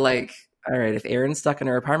 they were like, all right, if Erin's stuck in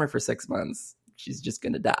her apartment for 6 months, she's just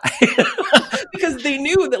going to die. Because they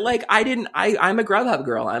knew that I'm a Grubhub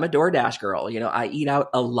girl. I'm a DoorDash girl. I eat out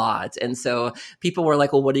a lot. And so people were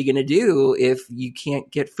like, well, what are you going to do if you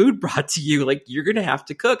can't get food brought to you? You're going to have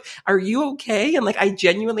to cook. Are you okay? And I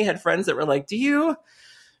genuinely had friends that were like, do you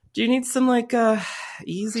need some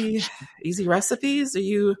easy recipes? Are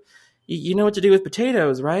you know what to do with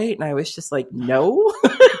potatoes, right? And I was just like, no.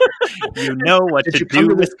 You know what Did to you come do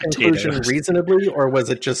to this with conclusion potatoes reasonably, or was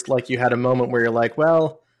it just you had a moment where you're like,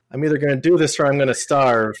 well, I'm either going to do this or I'm going to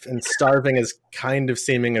starve, and starving is kind of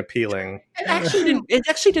seeming appealing? It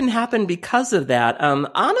actually didn't happen because of that.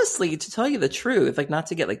 Honestly, to tell you the truth, not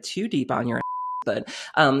to get too deep on your but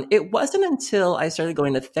it wasn't until I started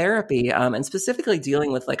going to therapy and specifically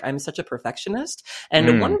dealing with I'm such a perfectionist.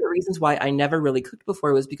 And one of the reasons why I never really cooked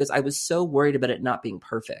before was because I was so worried about it not being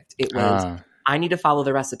perfect. It was I need to follow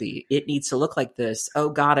the recipe. It needs to look like this. Oh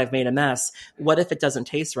God, I've made a mess. What if it doesn't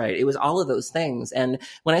taste right? It was all of those things. And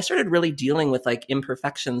when I started really dealing with like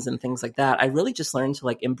imperfections and things like that, I really just learned to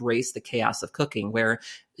like embrace the chaos of cooking where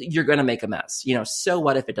you're going to make a mess. So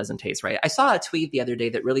what if it doesn't taste right? I saw a tweet the other day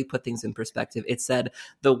that really put things in perspective. It said,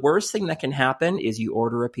 the worst thing that can happen is you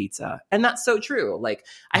order a pizza. And that's so true. Like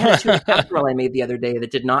I had a tuna casserole I made the other day that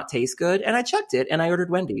did not taste good, and I checked it and I ordered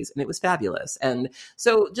Wendy's and it was fabulous. And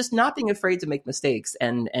so just not being afraid to make mistakes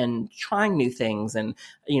and trying new things and,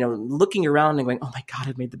 looking around and going, oh my God,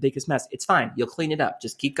 I've made the biggest mess. It's fine. You'll clean it up.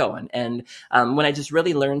 Just keep going. And when I just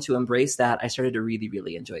really learned to embrace that, I started to really,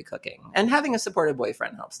 really enjoy cooking, and having a supportive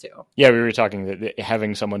boyfriend helps too. Yeah, we were talking that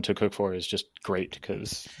having someone to cook for is just great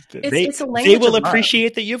because they will will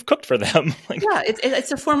appreciate that you've cooked for them. Yeah,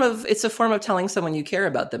 it's a form of telling someone you care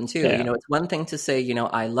about them too. Yeah. It's one thing to say,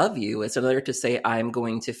 I love you. It's another to say, I'm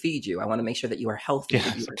going to feed you. I want to make sure that you are healthy.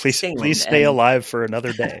 Yeah, so please stay alive for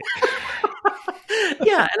another day.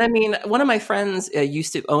 Yeah. And I mean, one of my friends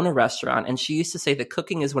used to own a restaurant, and she used to say that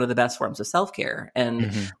cooking is one of the best forms of self-care.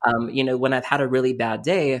 And, when I've had a really bad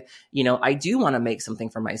day, I do want to make something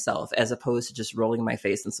for myself as opposed to just rolling my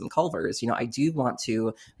face in some Culvers. I do want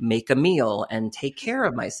to make a meal and take care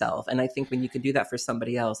of myself. And I think when you can do that for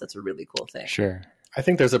somebody else, that's a really cool thing. Sure. I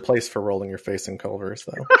think there's a place for rolling your face in Culvers,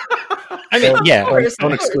 though. I mean, yeah.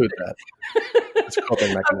 Don't exclude that. It's a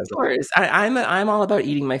coping mechanism. Of course. I'm all about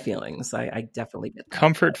eating my feelings. I definitely get that.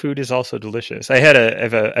 Comfort food is also delicious. I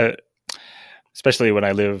had especially when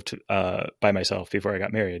I lived by myself before I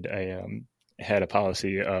got married, I had a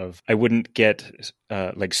policy of I wouldn't get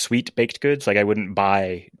like sweet baked goods. Like I wouldn't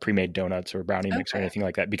buy pre-made donuts or brownie mix or anything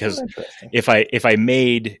like that, because if I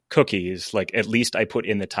made cookies, like at least I put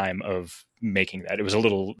in the time of making that. It was a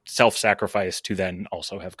little self-sacrifice to then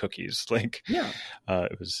also have cookies. Like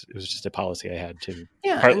it was just a policy I had to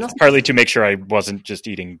partly to make sure I wasn't just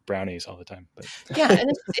eating brownies all the time. But yeah, and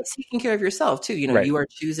it's taking care of yourself too. Right. You are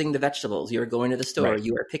choosing the vegetables, you are going to the store, Right.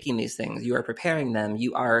 you are picking these things, you are preparing them,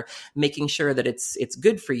 you are making sure that it's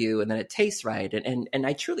good for you and that it tastes right. And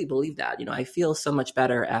I truly believe that. I feel so much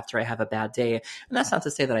better after I have a bad day. And that's not to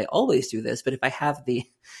say that I always do this, but if I have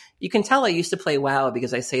you can tell I used to play WoW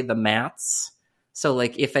because I say the mats. So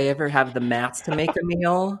like if I ever have the mats to make a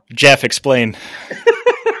meal. Jeff, explain.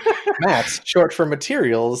 Mats, short for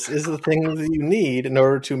materials, is the thing that you need in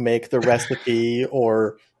order to make the recipe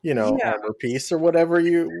or armor piece or what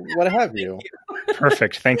have you.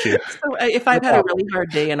 Perfect. Thank you. So if I've had a really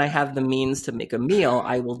hard day and I have the means to make a meal,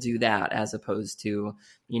 I will do that as opposed to,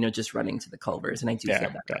 just running to the Culvers. And I do feel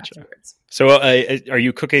better afterwards. So are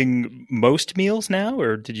you cooking most meals now,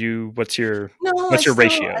 or what's your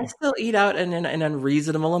ratio? I still eat out in an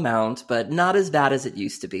unreasonable amount, but not as bad as it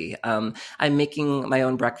used to be. I'm making my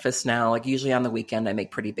own breakfast now. Like usually on the weekend, I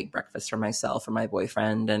make pretty big breakfast for myself or my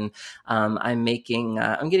boyfriend. And I'm making,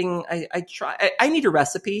 I need a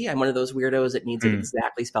recipe. I'm one of those weirdos that needs it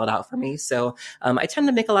exactly spelled out for me. So I tend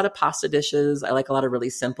to make a lot of pasta dishes. I like a lot of really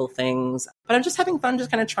simple things, but I'm just having fun, just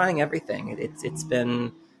kind of trying everything. It's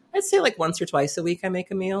been, I'd say like once or twice a week I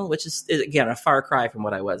make a meal, which is again, a far cry from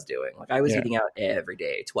what I was doing. Like I was eating out every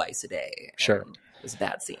day, twice a day. Sure. It was a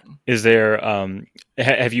bad scene. Is there,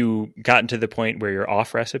 have you gotten to the point where you're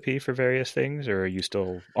off recipe for various things, or are you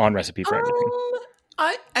still on recipe for everything?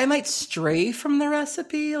 I might stray from the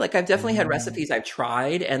recipe. Like I've definitely had recipes I've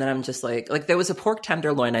tried, and then I'm just like there was a pork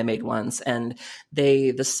tenderloin I made once, and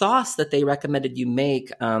the sauce that they recommended you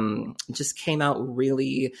make just came out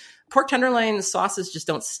really. Pork tenderloin sauces just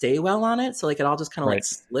don't stay well on it, so like it all just kind of like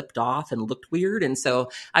slipped off and looked weird. And so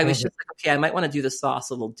I was just like, okay, I might want to do the sauce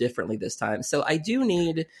a little differently this time. So I do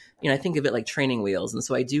need, I think of it like training wheels, and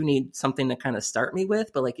so I do need something to kind of start me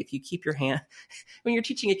with. But like if you keep your hand when you're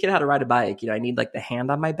teaching a kid how to ride a bike, I need like the hand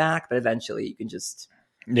on my back, but eventually you can just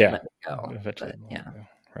let me go. Eventually, but,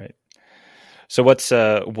 right. So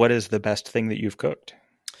what is the best thing that you've cooked?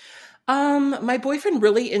 My boyfriend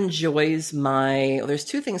really enjoys there's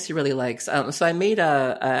two things he really likes. So I made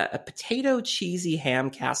a potato cheesy ham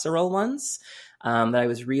casserole once. That I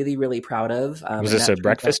was really, really proud of. Was this a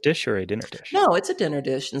breakfast dish or a dinner dish? No, it's a dinner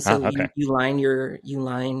dish. And so okay. you line your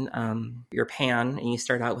pan, and you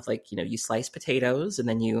start out with you slice potatoes, and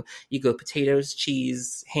then you go potatoes,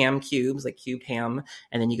 cheese, ham cubes, like cubed ham,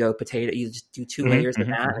 and then you go potato. You just do two layers of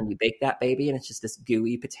that, and you bake that baby, and it's just this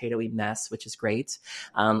gooey, potatoey mess, which is great.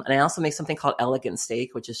 And I also make something called elegant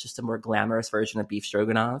steak, which is just a more glamorous version of beef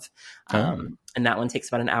stroganoff. And that one takes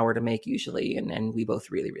about an hour to make usually, and we both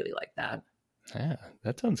really, really like that. Yeah,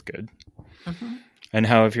 that sounds good. And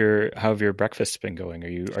how have your breakfasts been going?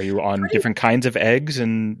 Are you on different kinds of eggs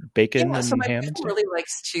and bacon and so my ham? boyfriend really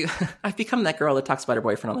likes to. I've become that girl that talks about her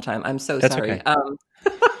boyfriend all the time. I'm so That's sorry. Okay.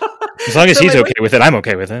 As long as he's okay with it, I'm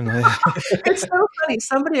okay with it. It's so funny.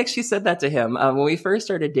 Somebody actually said that to him when we first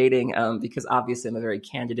started dating, because obviously I'm a very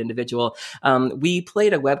candid individual. We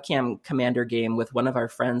played a webcam commander game with one of our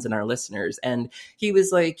friends and our listeners. And he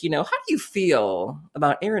was like, how do you feel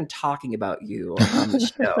about Aaron talking about you on the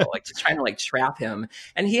show? Like just trying to like trap him.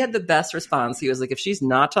 And he had the best response. He was like, if she's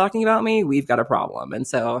not talking about me, we've got a problem. And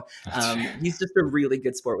so he's just a really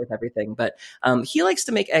good sport with everything. But he likes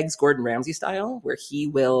to make eggs Gordon Ramsay style, where he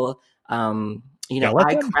will... Yell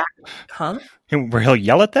at them? Huh? Where he'll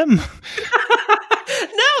yell at them? No,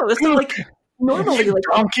 it's not like normally like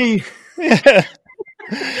donkey.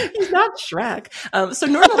 He's not Shrek. So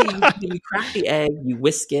normally you crack the egg, you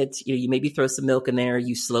whisk it, you maybe throw some milk in there,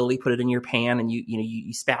 you slowly put it in your pan, and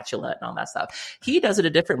you spatula it and all that stuff. He does it a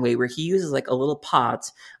different way, where he uses like a little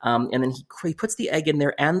pot, and then he puts the egg in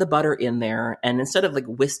there and the butter in there, and instead of like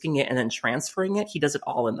whisking it and then transferring it, he does it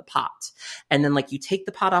all in the pot. And then like you take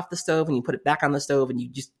the pot off the stove and you put it back on the stove, and you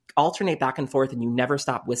just alternate back and forth, and you never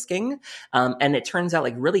stop whisking. And it turns out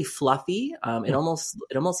like really fluffy. It almost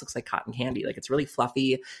looks like cotton candy. Like it's really fluffy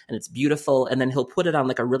and it's beautiful. And then he'll put it on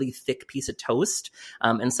like a really thick piece of toast.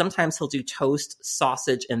 And sometimes he'll do toast,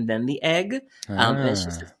 sausage, and then the egg. And it's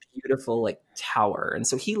just a beautiful like tower. And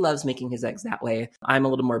so he loves making his eggs that way. I'm a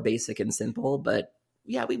little more basic and simple, but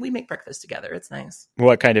yeah, we make breakfast together. It's nice.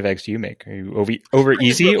 What kind of eggs do you make? Are you over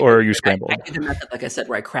easy or are you scrambled? I do the method, like I said,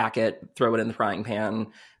 where I crack it, throw it in the frying pan,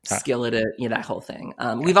 skillet it, that whole thing.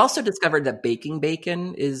 We've also discovered that baking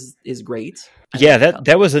bacon is great.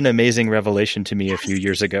 That was an amazing revelation to me a few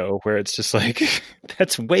years ago, where it's just like,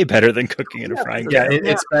 that's way better than cooking in a frying pan.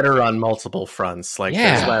 It's better on multiple fronts. Like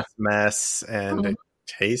there's less mess and it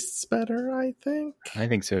tastes better, I think. I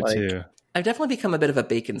think so too. I've definitely become a bit of a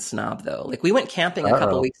bacon snob, though. Like we went camping a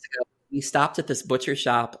couple of weeks ago. We stopped at this butcher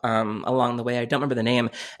shop along the way. I don't remember the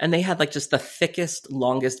name. And they had like just the thickest,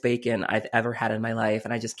 longest bacon I've ever had in my life.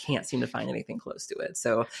 And I just can't seem to find anything close to it.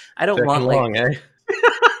 So I don't want like... long, eh?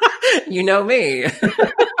 You know me.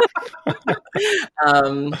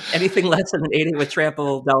 Anything less than an 8 with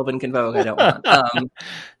Trample, Delvin can vogue, I don't want.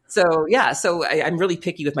 So I'm really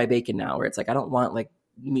picky with my bacon now, where it's like I don't want like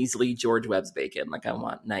measly George Webb's bacon. Like I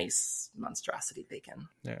want nice monstrosity bacon.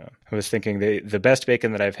 Yeah, I was thinking the best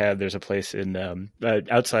bacon that I've had. There's a place in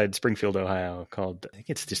outside Springfield, Ohio, called, I think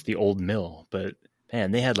it's just the Old Mill, but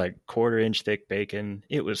man, they had like 1/4-inch thick bacon.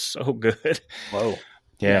 It was so good. Whoa.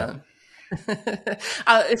 Yeah.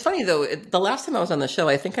 It's funny though, the last time I was on the show,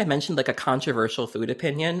 I think I mentioned like a controversial food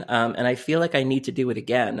opinion, and I feel like I need to do it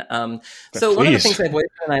again. So one of the things my boyfriend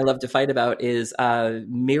and I love to fight about is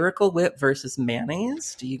Miracle Whip versus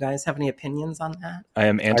mayonnaise. Do you guys have any opinions on that? I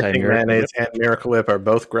am anti-Miracle I think mayonnaise and Miracle Whip are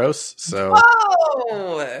both gross. So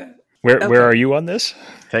where are you on this?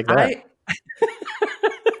 Take that.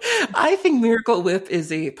 I think Miracle Whip is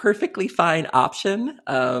a perfectly fine option.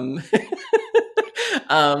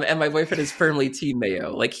 And my boyfriend is firmly team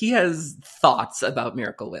mayo. Like he has thoughts about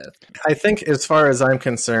Miracle Whip. I think as far as I'm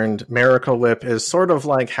concerned, Miracle Whip is sort of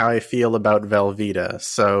like how I feel about Velveeta.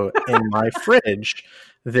 So in my fridge,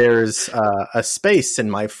 there's a space in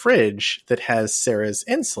my fridge that has Sarah's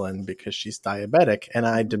insulin because she's diabetic. And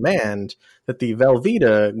I demand that the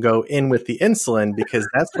Velveeta go in with the insulin because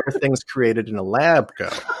that's where things created in a lab go.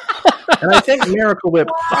 And I think Miracle Whip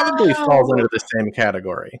probably falls under the same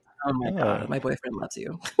category. Oh my God, my boyfriend loves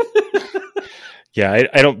you. Yeah,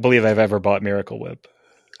 I don't believe I've ever bought Miracle Whip.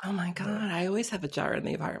 Oh my God, I always have a jar in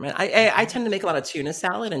the apartment. I tend to make a lot of tuna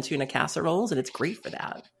salad and tuna casseroles, and it's great for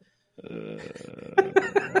that.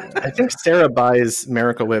 I think Sarah buys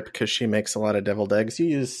Miracle Whip because she makes a lot of deviled eggs. You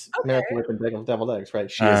use Miracle Whip and deviled eggs,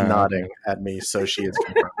 right? She is nodding at me, so she is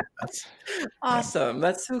confirming that. Awesome.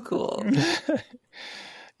 That's so cool.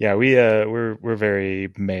 Yeah, we're very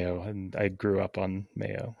mayo, and I grew up on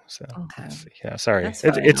mayo. So yeah, sorry,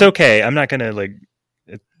 it's okay. I'm not gonna like.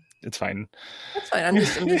 It's fine. That's fine. I'm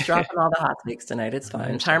just dropping all the hot takes tonight. It's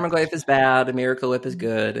fine. Tarmogoyf is bad. A Miracle Whip is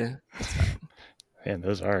good. It's fine. Man,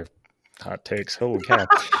 those are hot takes. Holy cow!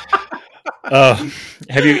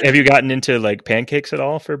 Have you gotten into like pancakes at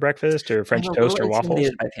all for breakfast, or French toast, or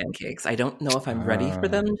waffles? By pancakes, I don't know if I'm ready for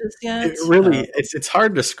them just yet. It's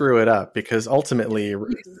hard to screw it up because ultimately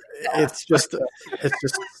it's just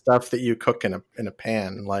stuff that you cook in a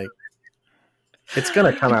pan. Like it's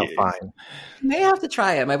gonna come out fine. I may have to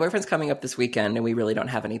try it. My boyfriend's coming up this weekend, and we really don't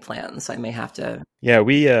have any plans, so I may have to. Yeah,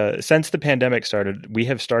 we since the pandemic started, we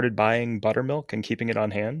have started buying buttermilk and keeping it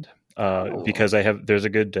on hand. Because there's a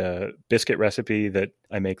good biscuit recipe that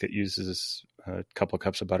I make that uses a couple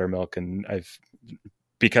cups of buttermilk, and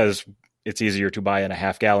because it's easier to buy in a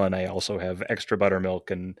half gallon, I also have extra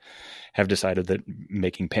buttermilk and have decided that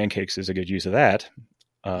making pancakes is a good use of that.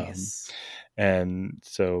 Yes. And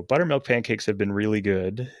so buttermilk pancakes have been really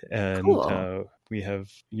good. And Cool. we have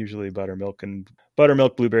usually buttermilk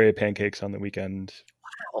blueberry pancakes on the weekend.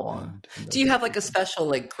 Wow. Do you have like a special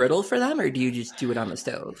like griddle for them, or do you just do it on the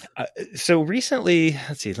stove? So recently,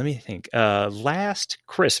 let's see, let me think. Last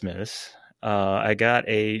Christmas, I got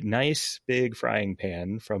a nice big frying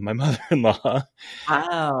pan from my mother-in-law.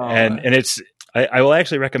 Wow. And I will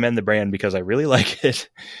actually recommend the brand because I really like it.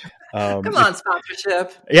 Come on,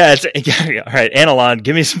 sponsorship. Yeah, all right, Analon,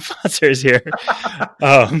 give me some sponsors here.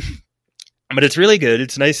 But it's really good.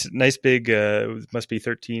 It's nice big, must be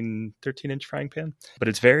 13-inch frying pan. But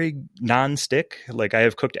it's very non-stick. Like, I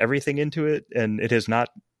have cooked everything into it, and it has not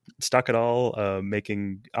stuck at all.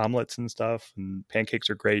 Making omelets and stuff, and pancakes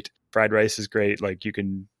are great. Fried rice is great. Like, you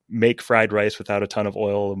can make fried rice without a ton of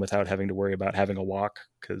oil and without having to worry about having a wok,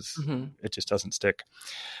 because it just doesn't stick.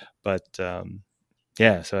 But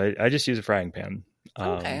yeah, so I just use a frying pan.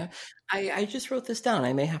 Okay. I just wrote this down.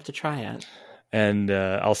 I may have to try it. And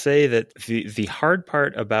I'll say that the hard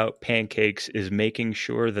part about pancakes is making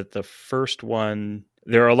sure that the first one,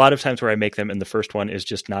 there are a lot of times where I make them and the first one is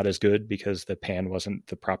just not as good because the pan wasn't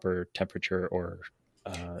the proper temperature or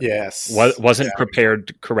wasn't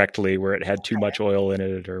prepared correctly, where it had too much oil in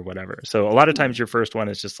it or whatever. So a lot of times your first one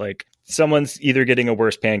is just like someone's either getting a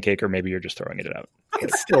worse pancake or maybe you're just throwing it out.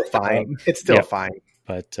 It's still fine. It's still fine.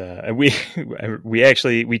 But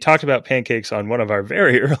we talked about pancakes on one of our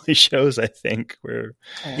very early shows, I think.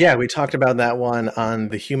 We talked about that one on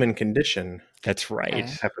the Human Condition. That's right.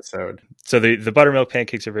 Episode. So the buttermilk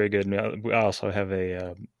pancakes are very good. And we also have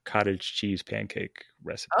a cottage cheese pancake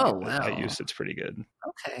recipe that I use. It's pretty good.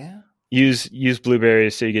 Okay. Use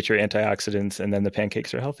blueberries so you get your antioxidants, and then the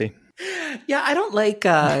pancakes are healthy. Yeah, I don't like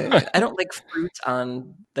fruit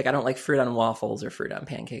on waffles or fruit on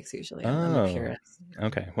pancakes usually. I'm a purist.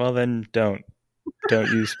 Okay. Well, then don't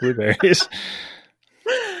use blueberries.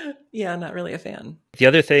 Yeah, I'm not really a fan. The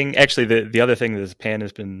other thing this pan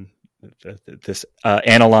has been, this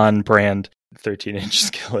Analon brand 13-inch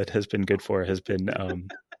skillet has been good for has been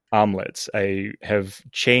omelets. I have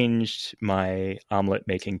changed my omelet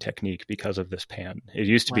making technique because of this pan. It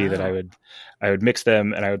used to be that I would mix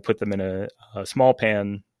them and I would put them in a small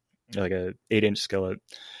pan, like a 8-inch skillet,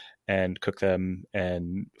 and cook them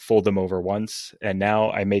and fold them over once. And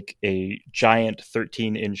now I make a giant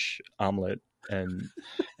 13-inch omelet and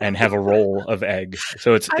have a roll of egg.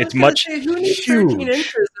 So it's much who needs 13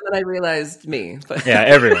 inches? And then I realized me. But. Yeah,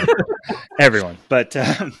 everyone.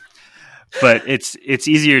 But it's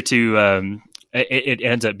easier to it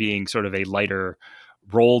ends up being sort of a lighter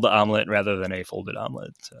rolled omelet rather than a folded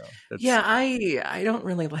omelet. So I don't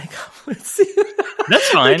really like omelets. That's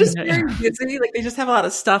fine. They're just very busy. Like, they just have a lot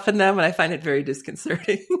of stuff in them, and I find it very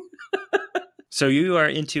disconcerting. So you are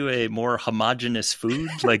into a more homogeneous food?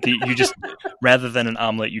 Like, you just, rather than an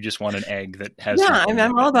omelet, you just want an egg that has... Yeah,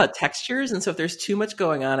 I'm all about textures, and so if there's too much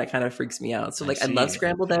going on, it kind of freaks me out. So, I love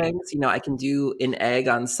scrambled eggs. I can do an egg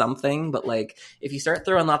on something, but, if you start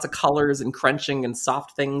throwing lots of colors and crunching and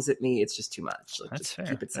soft things at me, it's just too much. That's fair.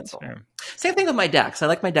 Keep it simple. Same thing with my decks. I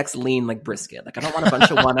like my decks lean like brisket. I don't want a bunch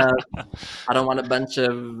of one-up. I don't want a bunch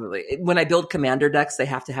of... when I build commander decks, they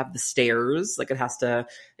have to have the stairs. It has to...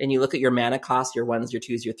 And you look at your mana cost, your 1s, your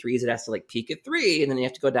 2s, your 3s, it has to peak at 3, and then you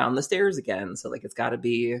have to go down the stairs again. So it's got to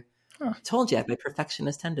be. I told you I have my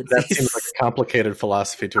perfectionist tendencies. That seems like a complicated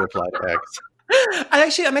philosophy to apply to eggs.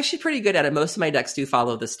 I'm actually pretty good at it. Most of my decks do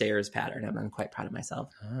follow the stairs pattern. I'm quite proud of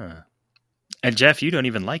myself. And Jeff, you don't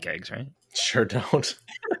even like eggs, right? Sure don't.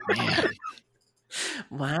 Man.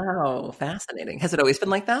 Wow, fascinating. Has it always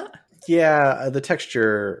been like that? Yeah, the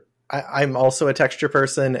texture. I'm also a texture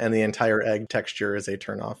person, and the entire egg texture is a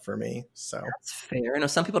turnoff for me. So that's fair.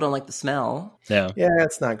 Some people don't like the smell. Yeah,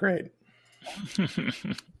 it's not great.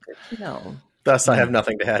 No. Thus, I have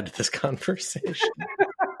nothing to add to this conversation.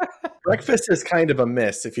 Breakfast is kind of a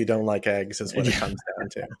miss if you don't like eggs, is what it comes down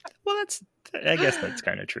to. Well, I guess that's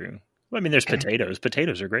kind of true. Well, there's potatoes.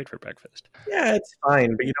 Potatoes are great for breakfast. Yeah, it's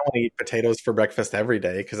fine, but you don't want to eat potatoes for breakfast every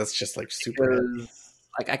day because that's just super heavy.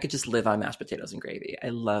 I could just live on mashed potatoes and gravy. I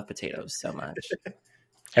love potatoes so much.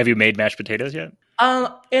 Have you made mashed potatoes yet?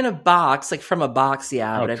 In a box, from a box,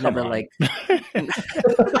 yeah. But I've never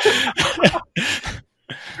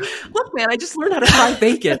Look, man, I just learned how to fry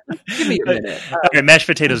bacon. Give me a minute. Okay, mashed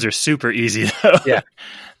potatoes are super easy, though.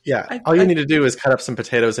 Yeah. All you need to do is cut up some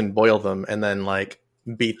potatoes and boil them, and then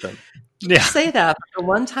beat them. Yeah. Say that. But the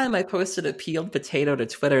one time I posted a peeled potato to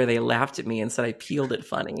Twitter, they laughed at me and said I peeled it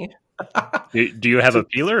funny. Do you have a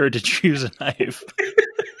peeler or did you use a knife?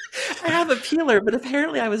 I have a peeler, but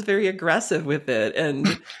apparently I was very aggressive with it, and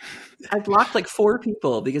I blocked like 4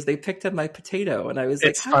 people because they picked up my potato, and I was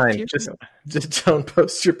like, It's fine. Just don't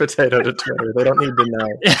post your potato to Twitter. They don't need to know.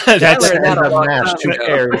 That's learned that a long time Who ago.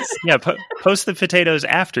 cares? yeah. Post the potatoes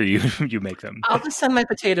after you make them. I'll just send my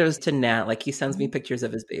potatoes to Nat. Like he sends me pictures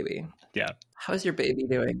of his baby. Yeah, How's your baby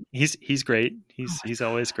doing? he's great. He's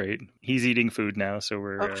always great. He's eating food now, so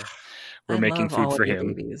we're making love all food for of your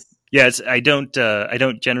him. babies. Yeah, I don't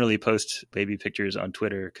generally post baby pictures on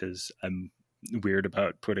Twitter because I'm weird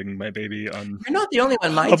about putting my baby on You're not the only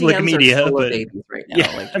one. My public DMs media, are full but of babies right now.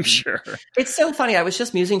 yeah, Like, I'm sure. it's so funny. I was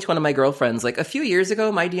just musing to one of my girlfriends. Like a few years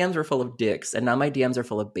ago, my DMs were full of dicks, and now my DMs are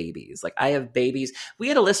full of babies. Like I have babies. We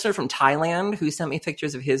had a listener from Thailand who sent me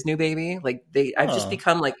pictures of his new baby. Like I've just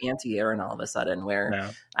become like Auntie Erin all of a sudden, where No.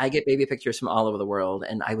 I get baby pictures from all over the world,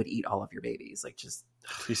 and I would eat all of your babies. Like just.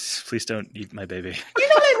 Please don't eat my baby. You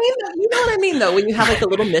know what I mean? You know what I mean, though. When you have like a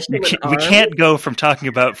little Michelin arm. We can't go from talking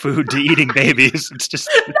about food to eating babies. It's just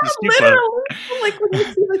it's too close. Literally, like when you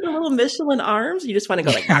see like the little Michelin arms, you just want to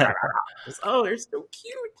go like, oh, they're so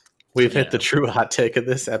cute. We've hit the true hot take of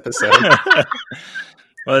this episode.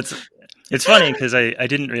 Well, it's funny because I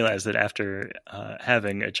didn't realize that after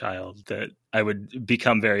having a child that I would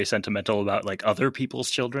become very sentimental about like other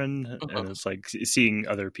people's children, and it's like seeing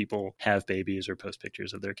other people have babies or post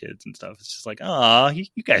pictures of their kids and stuff. It's just like, oh,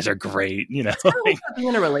 you guys are great, you know. It's kind of like being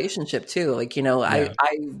in a relationship too. Like I've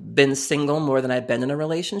been single more than I've been in a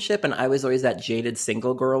relationship, and I was always that jaded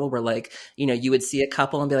single girl where like you would see a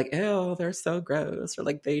couple and be like, oh, they're so gross, or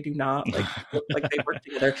like they do not like look like they work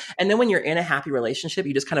together. And then when you're in a happy relationship,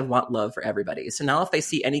 you just kind of want love for everybody. So now if I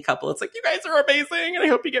see any couple, it's like, you guys are amazing, and I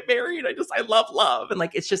hope you get married. I love, and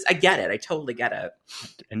like it's just I get it. I totally get it.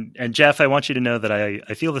 And Jeff, I want you to know that I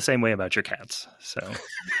feel the same way about your cats. So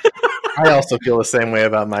I also feel the same way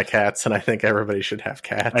about my cats, and I think everybody should have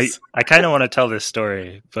cats. I kind of want to tell this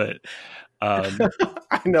story, but I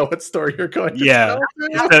know what story you're going to yeah.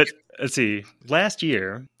 tell. So, let's see. Last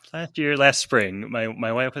spring,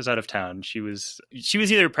 my wife was out of town. She was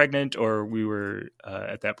either pregnant or we were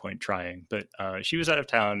at that point trying, but she was out of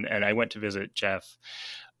town, and I went to visit Jeff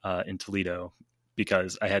in Toledo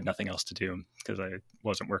because I had nothing else to do because I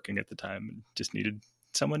wasn't working at the time and just needed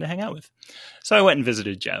someone to hang out with. So I went and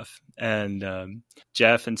visited Jeff, and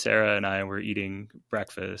Jeff and Sarah and I were eating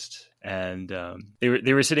breakfast, and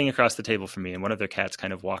they were sitting across the table from me, and one of their cats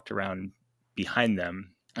kind of walked around behind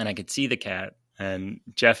them, and I could see the cat, and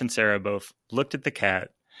Jeff and Sarah both looked at the cat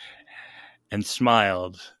and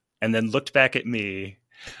smiled and then looked back at me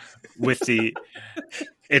with the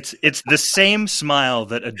it's the same smile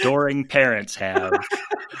that adoring parents have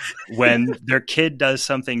when their kid does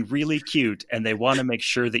something really cute and they want to make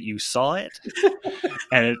sure that you saw it.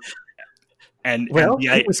 It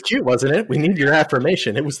was cute, wasn't it? We need your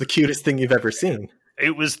affirmation. It was the cutest thing you've ever seen.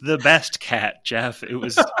 It was the best cat, Jeff. It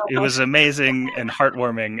was amazing and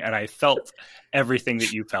heartwarming, and I felt everything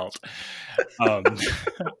that you felt.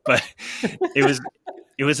 But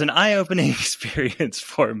it was an eye-opening experience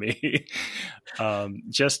for me,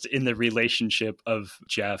 just in the relationship of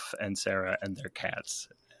Jeff and Sarah and their cats.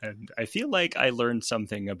 And I feel like I learned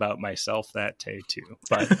something about myself that day too.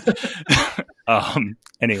 But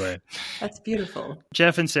anyway, that's beautiful.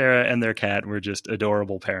 Jeff and Sarah and their cat were just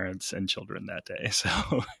adorable parents and children that day. So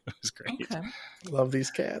it was great. Okay. Love these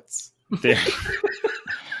cats.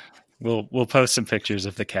 We'll post some pictures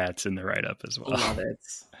of the cats in the write-up as well. Love it.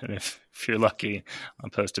 And if you're lucky, I'll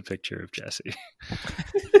post a picture of Jesse.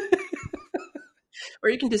 Or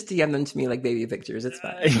you can just DM them to me like baby pictures. It's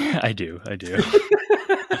fine. I do.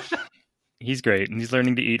 He's great, and he's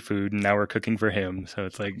learning to eat food, and now we're cooking for him. So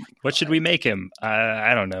it's like, what should we make him?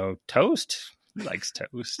 I don't know. Toast? He likes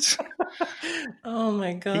toast. Oh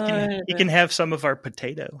my god! He can have some of our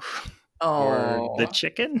potato or the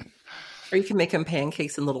chicken. Or you can make him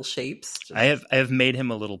pancakes in little shapes. I have made him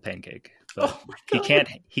a little pancake, but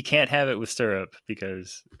he can't have it with syrup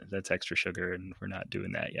because that's extra sugar, and we're not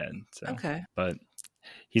doing that yet. So. Okay, but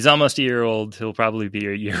he's almost a year old. He'll probably be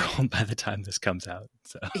a year old by the time this comes out.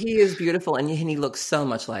 So he is beautiful, and he looks so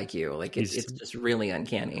much like you. Like it's just really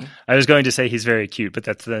uncanny. I was going to say he's very cute, but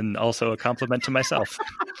that's then also a compliment to myself.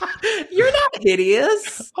 You're not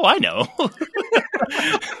hideous. Oh, I know.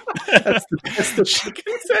 That's the best that she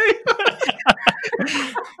can say.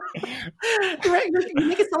 Right? You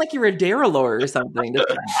make it sound like you're a Darylor or something.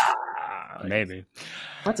 Maybe.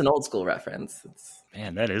 That's an old school reference.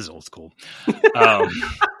 Man, that is old school.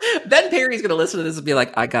 Ben Perry's going to listen to this and be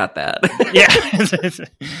like, I got that. Yeah.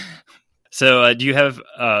 So do you have,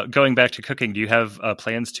 going back to cooking, do you have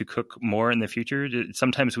plans to cook more in the future?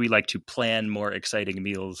 Sometimes we like to plan more exciting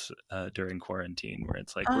meals during quarantine, where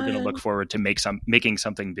it's like we're going to look forward to making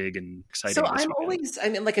something big and exciting. So this I'm weekend. always, I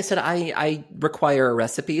mean, like I said, I require a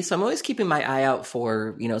recipe. So I'm always keeping my eye out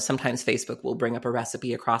for, sometimes Facebook will bring up a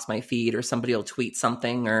recipe across my feed, or somebody will tweet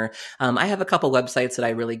something, or I have a couple websites that I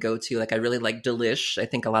really go to. Like I really like Delish. I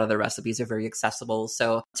think a lot of the recipes are very accessible.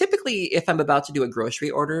 So typically if I'm about to do a grocery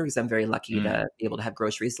order, because I'm very lucky to be able to have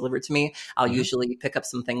groceries delivered to me, I'll usually pick up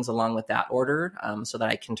some things along with that order so that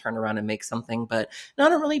I can turn around and make something. But no, I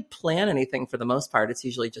don't really plan anything for the most part. It's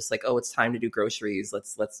usually just like, oh, it's time to do groceries.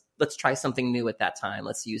 Let's try something new at that time.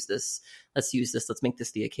 Let's use this. Let's make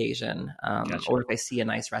this the occasion. Gotcha. Or if I see a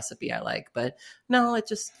nice recipe I like. But no, it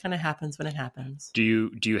just kind of happens when it happens. Do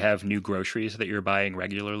you have new groceries that you're buying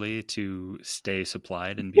regularly to stay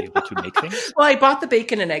supplied and be able to make things? Well, I bought the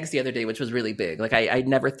bacon and eggs the other day, which was really big. Like I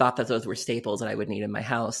never thought that those were staples that I would need in my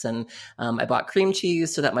house. And I bought cream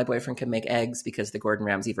cheese so that my boyfriend could make eggs, because the Gordon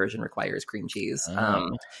Ramsay version requires cream cheese.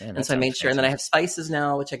 And so I made sure, and then I have spices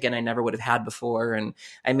now, which again, I never would have had before. And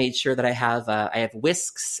I made sure that I have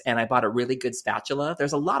whisks, and I bought a really good spatula.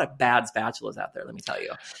 There's a lot of bad spatulas out there, let me tell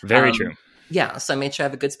you. Very true. Yeah, so I made sure I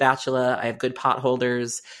have a good spatula. I have good pot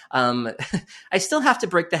holders. I still have to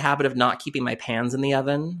break the habit of not keeping my pans in the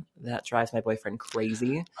oven. That drives my boyfriend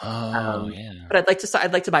crazy. Yeah. But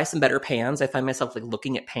I'd like to buy some better pans. I find myself like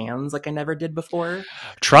looking at pans like I never did before.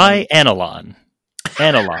 Try Analon.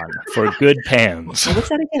 Analon for good pans. What's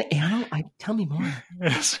that again? Tell me more.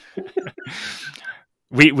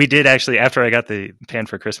 We did actually, after I got the pan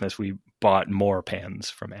for Christmas, we bought more pans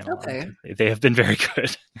from Analon. Okay. They have been very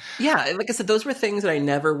good. Yeah, like I said, those were things that I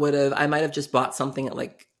never would have. I might have just bought something at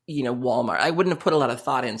like, Walmart. I wouldn't have put a lot of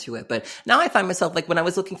thought into it. But now I find myself, like when I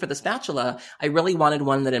was looking for the spatula, I really wanted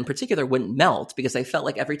one that in particular wouldn't melt, because I felt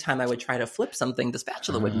like every time I would try to flip something, the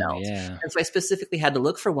spatula would melt. Yeah. And so I specifically had to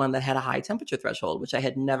look for one that had a high temperature threshold, which I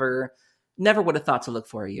had never would have thought to look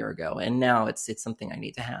for a year ago. And now it's something I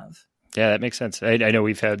need to have. Yeah, that makes sense. I know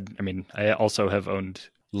I also have owned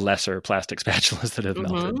lesser plastic spatulas that have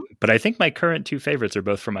melted, but I think my current two favorites are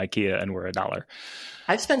both from IKEA and were $1.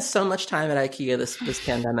 I've spent so much time at IKEA this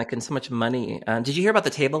pandemic, and so much money. Did you hear about the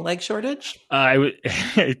table leg shortage?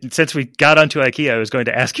 Since we got onto IKEA, I was going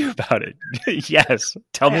to ask you about it. Yes.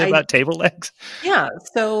 Tell me about table legs. Yeah.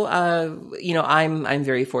 So, I'm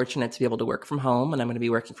very fortunate to be able to work from home, and I'm going to be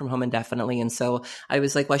working from home indefinitely. And so I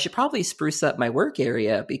was like, well, I should probably spruce up my work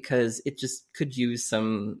area, because it just could use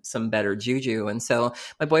some better juju. And so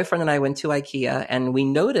my boyfriend and I went to IKEA, and we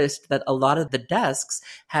noticed that a lot of the desks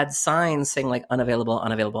had signs saying like unavailable,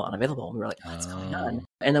 unavailable, unavailable. And we were like, what's going on?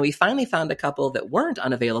 And then we finally found a couple that weren't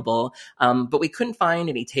unavailable, but we couldn't find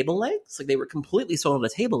any table legs. Like they were completely sold out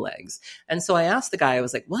of table legs. And so I asked the guy, I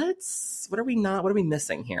was like, what are we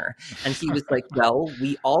missing here? And he was like, well,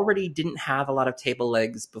 we already didn't have a lot of table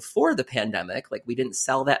legs before the pandemic. Like we didn't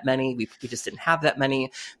sell that many. We just didn't have that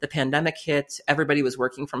many. The pandemic hit. Everybody was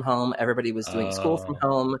working from home. Everybody was doing school from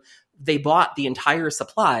home. They bought the entire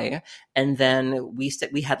supply, and then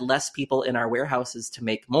we had less people in our warehouses to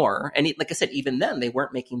make more. And like I said, even then they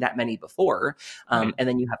weren't making that many before. And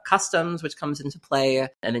then you have customs, which comes into play,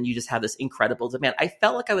 and then you just have this incredible demand. I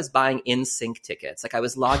felt like I was buying in-sync tickets. Like I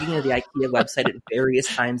was logging into the IKEA website at various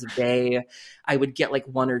times of day. I would get like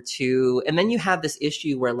one or two, and then you have this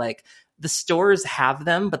issue where like the stores have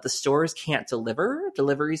them, but the stores can't deliver.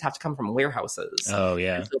 Deliveries have to come from warehouses. Oh,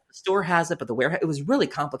 yeah. And so the store has it, but the warehouse, it was really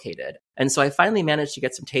complicated. And so I finally managed to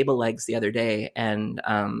get some table legs the other day, and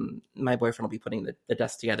my boyfriend will be putting the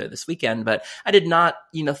desk together this weekend. But I did not,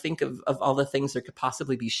 think of all the things there could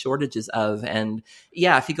possibly be shortages of. And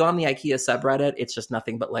yeah, if you go on the IKEA subreddit, it's just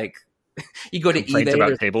nothing but like, you go to eBay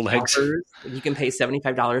about table legs. You can pay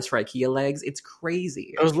 $75 for IKEA legs. It's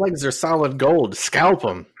crazy. Those legs are solid gold. Scalp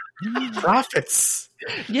them. Profits.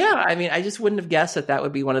 Yeah, I mean, I just wouldn't have guessed that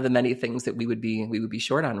would be one of the many things that we would be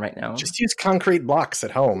short on right now. Just use concrete blocks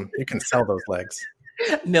at home. You can sell those legs.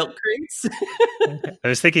 Milk crates. I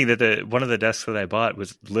was thinking that one of the desks that I bought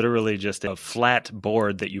was literally just a flat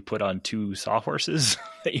board that you put on two sawhorses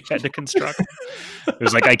that you had to construct. It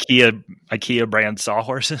was like IKEA brand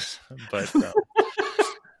sawhorses, but.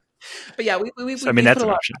 But yeah, we that's put an a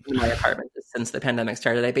lot option in my apartment since the pandemic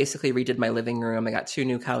started. I basically redid my living room. I got 2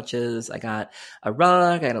 new couches. I got a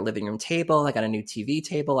rug. I got a living room table. I got a new TV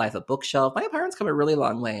table. I have a bookshelf. My apartment's come a really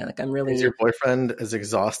long way. Like I'm really. Is your boyfriend as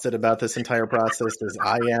exhausted about this entire process as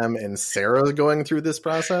I am and Sarah going through this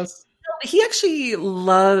process? He actually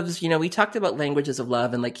loves, we talked about languages of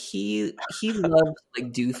love, and like he loves to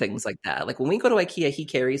like do things like that. Like when we go to IKEA, he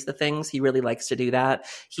carries the things. He really likes to do that.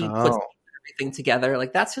 He puts everything together.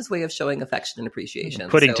 Like that's his way of showing affection and appreciation.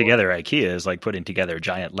 Putting together IKEA is like putting together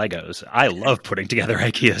giant Legos. I love putting together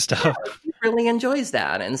IKEA stuff. He really enjoys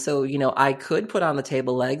that. And so, I could put on the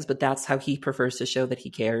table legs, but that's how he prefers to show that he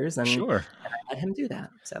cares. And, Sure. and I let him do that.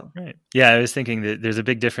 So, right. Yeah, I was thinking that there's a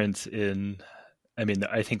big difference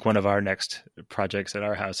I think one of our next projects at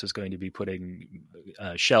our house is going to be putting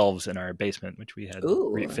shelves in our basement, which we had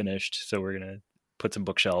finished. So we're going to put some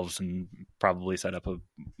bookshelves and probably set up a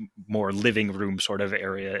more living room sort of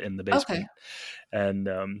area in the basement. Okay. And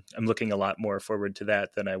I'm looking a lot more forward to that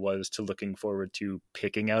than I was to looking forward to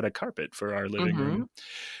picking out a carpet for our living room,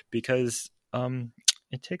 because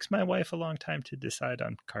it takes my wife a long time to decide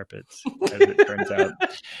on carpets, as it turns out.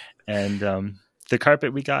 And the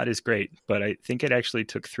carpet we got is great, but I think it actually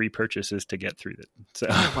took 3 purchases to get through it. So,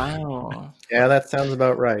 wow. Yeah, that sounds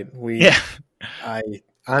about right.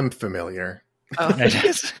 I'm familiar. Oh.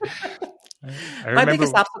 My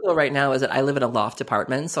biggest obstacle right now is that I live in a loft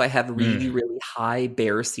apartment, so I have really, really high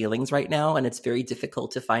bare ceilings right now, and it's very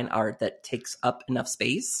difficult to find art that takes up enough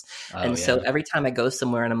space. So every time I go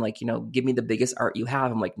somewhere and I'm like, give me the biggest art you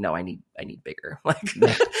have, I'm like, no, I need bigger.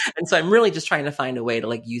 And so I'm really just trying to find a way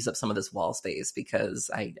to use up some of this wall space, because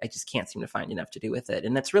I just can't seem to find enough to do with it.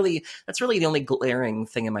 And that's really the only glaring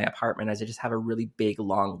thing in my apartment, is I just have a really big,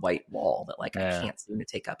 long white wall that I can't seem to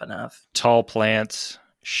take up enough. Tall plants.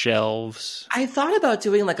 Shelves. I thought about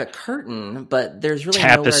doing a curtain, but there's really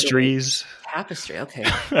tapestries. Tapestry, okay.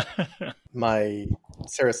 My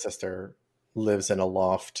Sarah's sister lives in a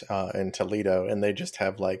loft in Toledo, and they just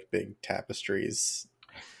have big tapestries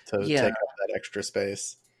to take up that extra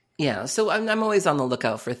space. Yeah, so I'm always on the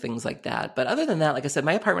lookout for things like that. But other than that, like I said,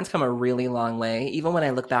 my apartment's come a really long way. Even when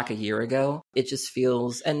I look back a year ago, it just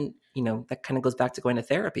feels, and that kind of goes back to going to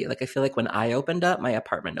therapy. I feel like when I opened up, my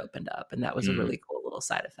apartment opened up, and that was a really cool little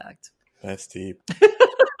side effect. That's deep.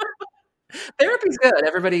 Therapy's good,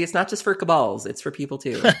 everybody. It's not just for cabals; it's for people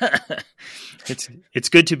too. It's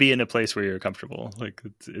good to be in a place where you're comfortable.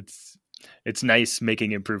 It's nice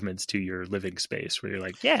making improvements to your living space where you're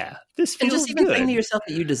like, yeah, this feels good. And just even saying to yourself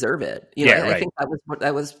that you deserve it. I think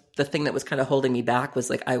that was the thing that was kind of holding me back,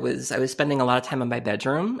 was I was spending a lot of time in my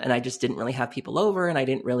bedroom, and I just didn't really have people over, and I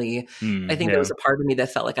didn't really. I think there was a part of me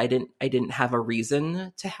that felt like I didn't have a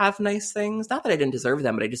reason to have nice things. Not that I didn't deserve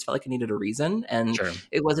them, but I just felt like I needed a reason. And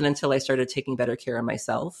it wasn't until I started taking better care of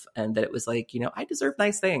myself, and that it was I deserve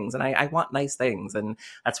nice things, and I want nice things, and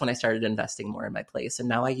that's when I started investing more in my place. And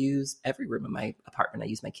now I use every room in my apartment. I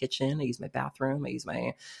use my kitchen, I use my bathroom, I use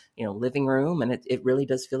my living room, and it really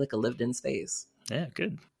does feel like a lived-in space. Yeah,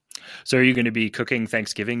 good. So are you going to be cooking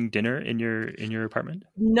Thanksgiving dinner in your apartment?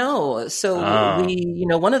 No. So we,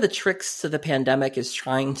 one of the tricks to the pandemic is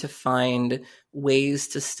trying to find ways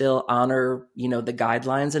to still honor, the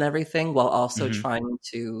guidelines and everything, while also trying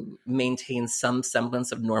to maintain some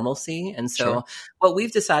semblance of normalcy. And so what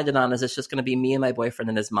we've decided on is it's just going to be me and my boyfriend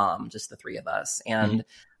and his mom, just the 3 of us. And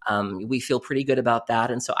we feel pretty good about that.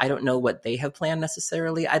 And so I don't know what they have planned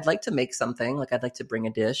necessarily. I'd like to make something. I'd like to bring a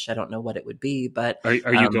dish. I don't know what it would be, but are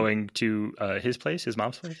you going to his place, his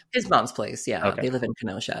mom's place? His mom's place, yeah. Okay. They live in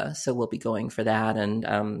Kenosha, so we'll be going for that. And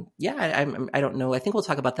I don't know. I think we'll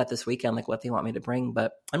talk about that this weekend, what they want me to bring.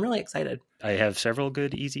 But I'm really excited. I have several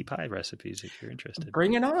good easy pie recipes if you're interested.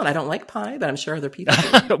 Bring it on. I don't like pie, but I'm sure other people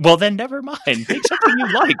do. Well, then never mind. Make something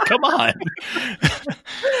you like. Come on.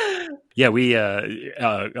 Yeah, we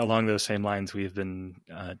along those same lines, we've been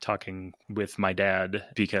talking with my dad,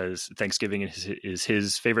 because Thanksgiving is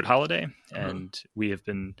his favorite holiday, and we have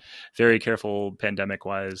been very careful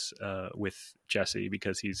pandemic-wise with Jesse,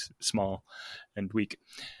 because he's small and weak.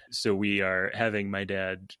 So we are having my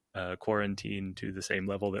dad quarantine to the same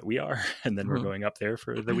level that we are, and then we're going up there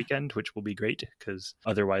for the weekend, which will be great, because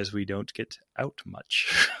otherwise we don't get out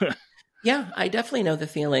much. Yeah, I definitely know the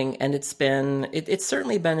feeling, and it's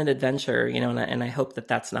certainly been an adventure, and I hope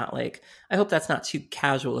that's not I hope that's not too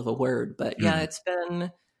casual of a word, but yeah,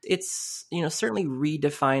 it's certainly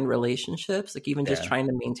redefined relationships, even just trying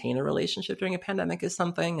to maintain a relationship during a pandemic is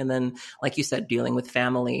something. And then, like you said, dealing with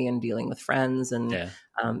family and dealing with friends, and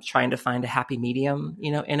trying to find a happy medium,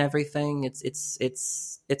 in everything.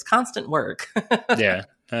 It's constant work. Yeah,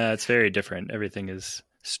 it's very different. Everything is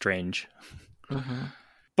strange.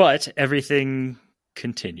 But everything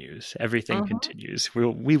continues. Everything continues.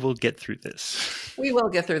 We will get through this. We will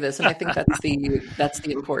get through this, and I think that's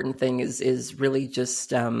the important thing. Is really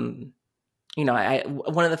just one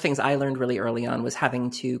of the things I learned really early on was having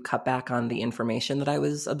to cut back on the information that I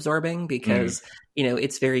was absorbing, because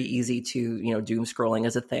it's very easy to doom scrolling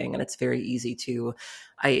is a thing, and it's very easy to.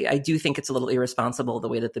 I do think it's a little irresponsible the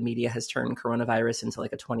way that the media has turned coronavirus into a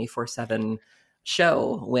 24/7.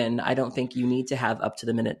 show when I don't think you need to have up to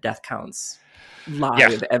the minute death counts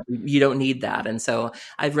live. You don't need that. And so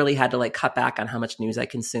I've really had to like cut back on how much news I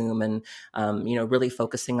consume and, really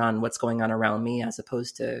focusing on what's going on around me as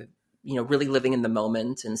opposed to, really living in the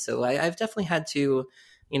moment. And so I've definitely had to,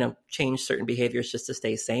 change certain behaviors just to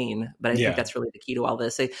stay sane. But I think that's really the key to all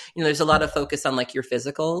this. There's a lot of focus on like your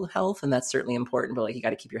physical health, and that's certainly important, but like you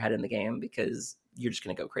got to keep your head in the game because you're just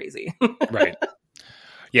going to go crazy. Right.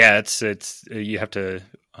 Yeah. It's you have to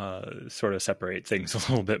sort of separate things a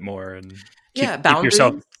little bit more and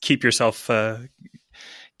keep yourself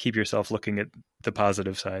looking at the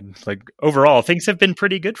positive side. Like overall, things have been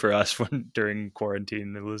pretty good for us during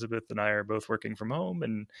quarantine. Elizabeth and I are both working from home,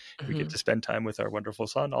 and we get to spend time with our wonderful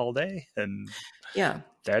son all day. And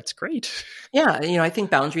that's great. Yeah. I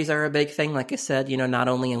think boundaries are a big thing. Like I said, not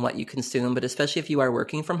only in what you consume, but especially if you are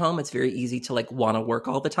working from home, it's very easy to like want to work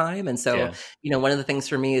all the time. And so, one of the things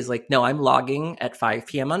for me is like, no, I'm logging at 5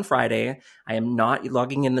 p.m. on Friday. I am not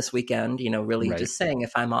logging in this weekend, really just saying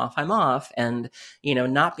if I'm off, I'm off, and,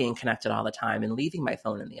 not being connected all the time and leaving my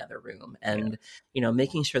phone in the other room and,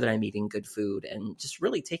 making sure that I'm eating good food and just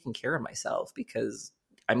really taking care of myself because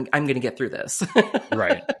I'm going to get through this.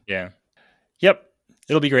 Right. Yeah. Yep.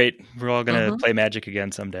 It'll be great. We're all going to play Magic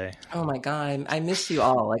again someday. Oh my God. I miss you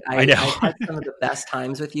all. Like I know. I had some of the best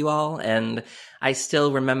times with you all. And I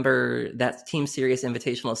still remember that Team Serious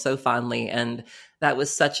Invitational so fondly. And that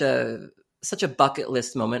was such a bucket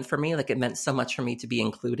list moment for me. Like it meant so much for me to be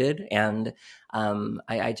included. And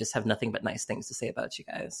I just have nothing but nice things to say about you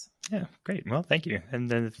guys. Yeah, great. Well, thank you. And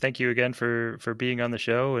then thank you again for being on the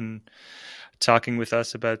show and talking with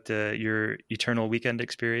us about your Eternal Weekend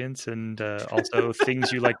experience and also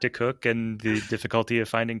things you like to cook and the difficulty of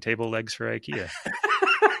finding table legs for IKEA.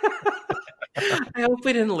 I hope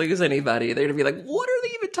we didn't lose anybody. They're going to be like, what are they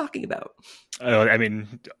even talking about? Oh, I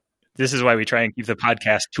mean, this is why we try and keep the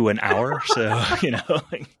podcast to an hour. So,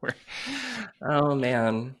 oh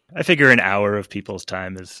man, I figure an hour of people's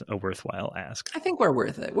time is a worthwhile ask. I think we're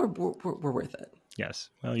worth it. We're worth it. Yes.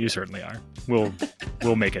 Well, you certainly are. We'll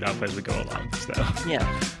make it up as we go along. So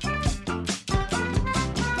yeah.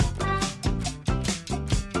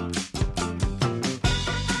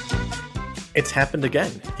 It's happened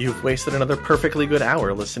again. You've wasted another perfectly good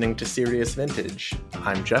hour listening to Serious Vintage.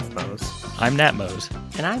 I'm Jeff Mose. I'm Nat Mose.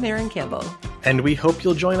 And I'm Aaron Campbell. And we hope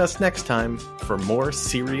you'll join us next time for more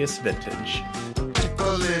Serious Vintage. Take a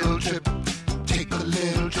little trip, take a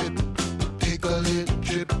little trip, take a little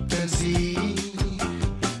trip and see.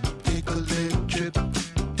 Take a little trip,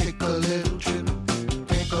 take a little trip,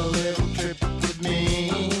 take a little trip with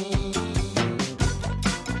me.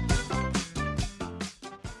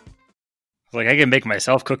 Like I can make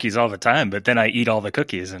myself cookies all the time, but then I eat all the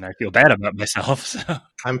cookies and I feel bad about myself. So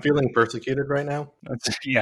I'm feeling persecuted right now. yeah.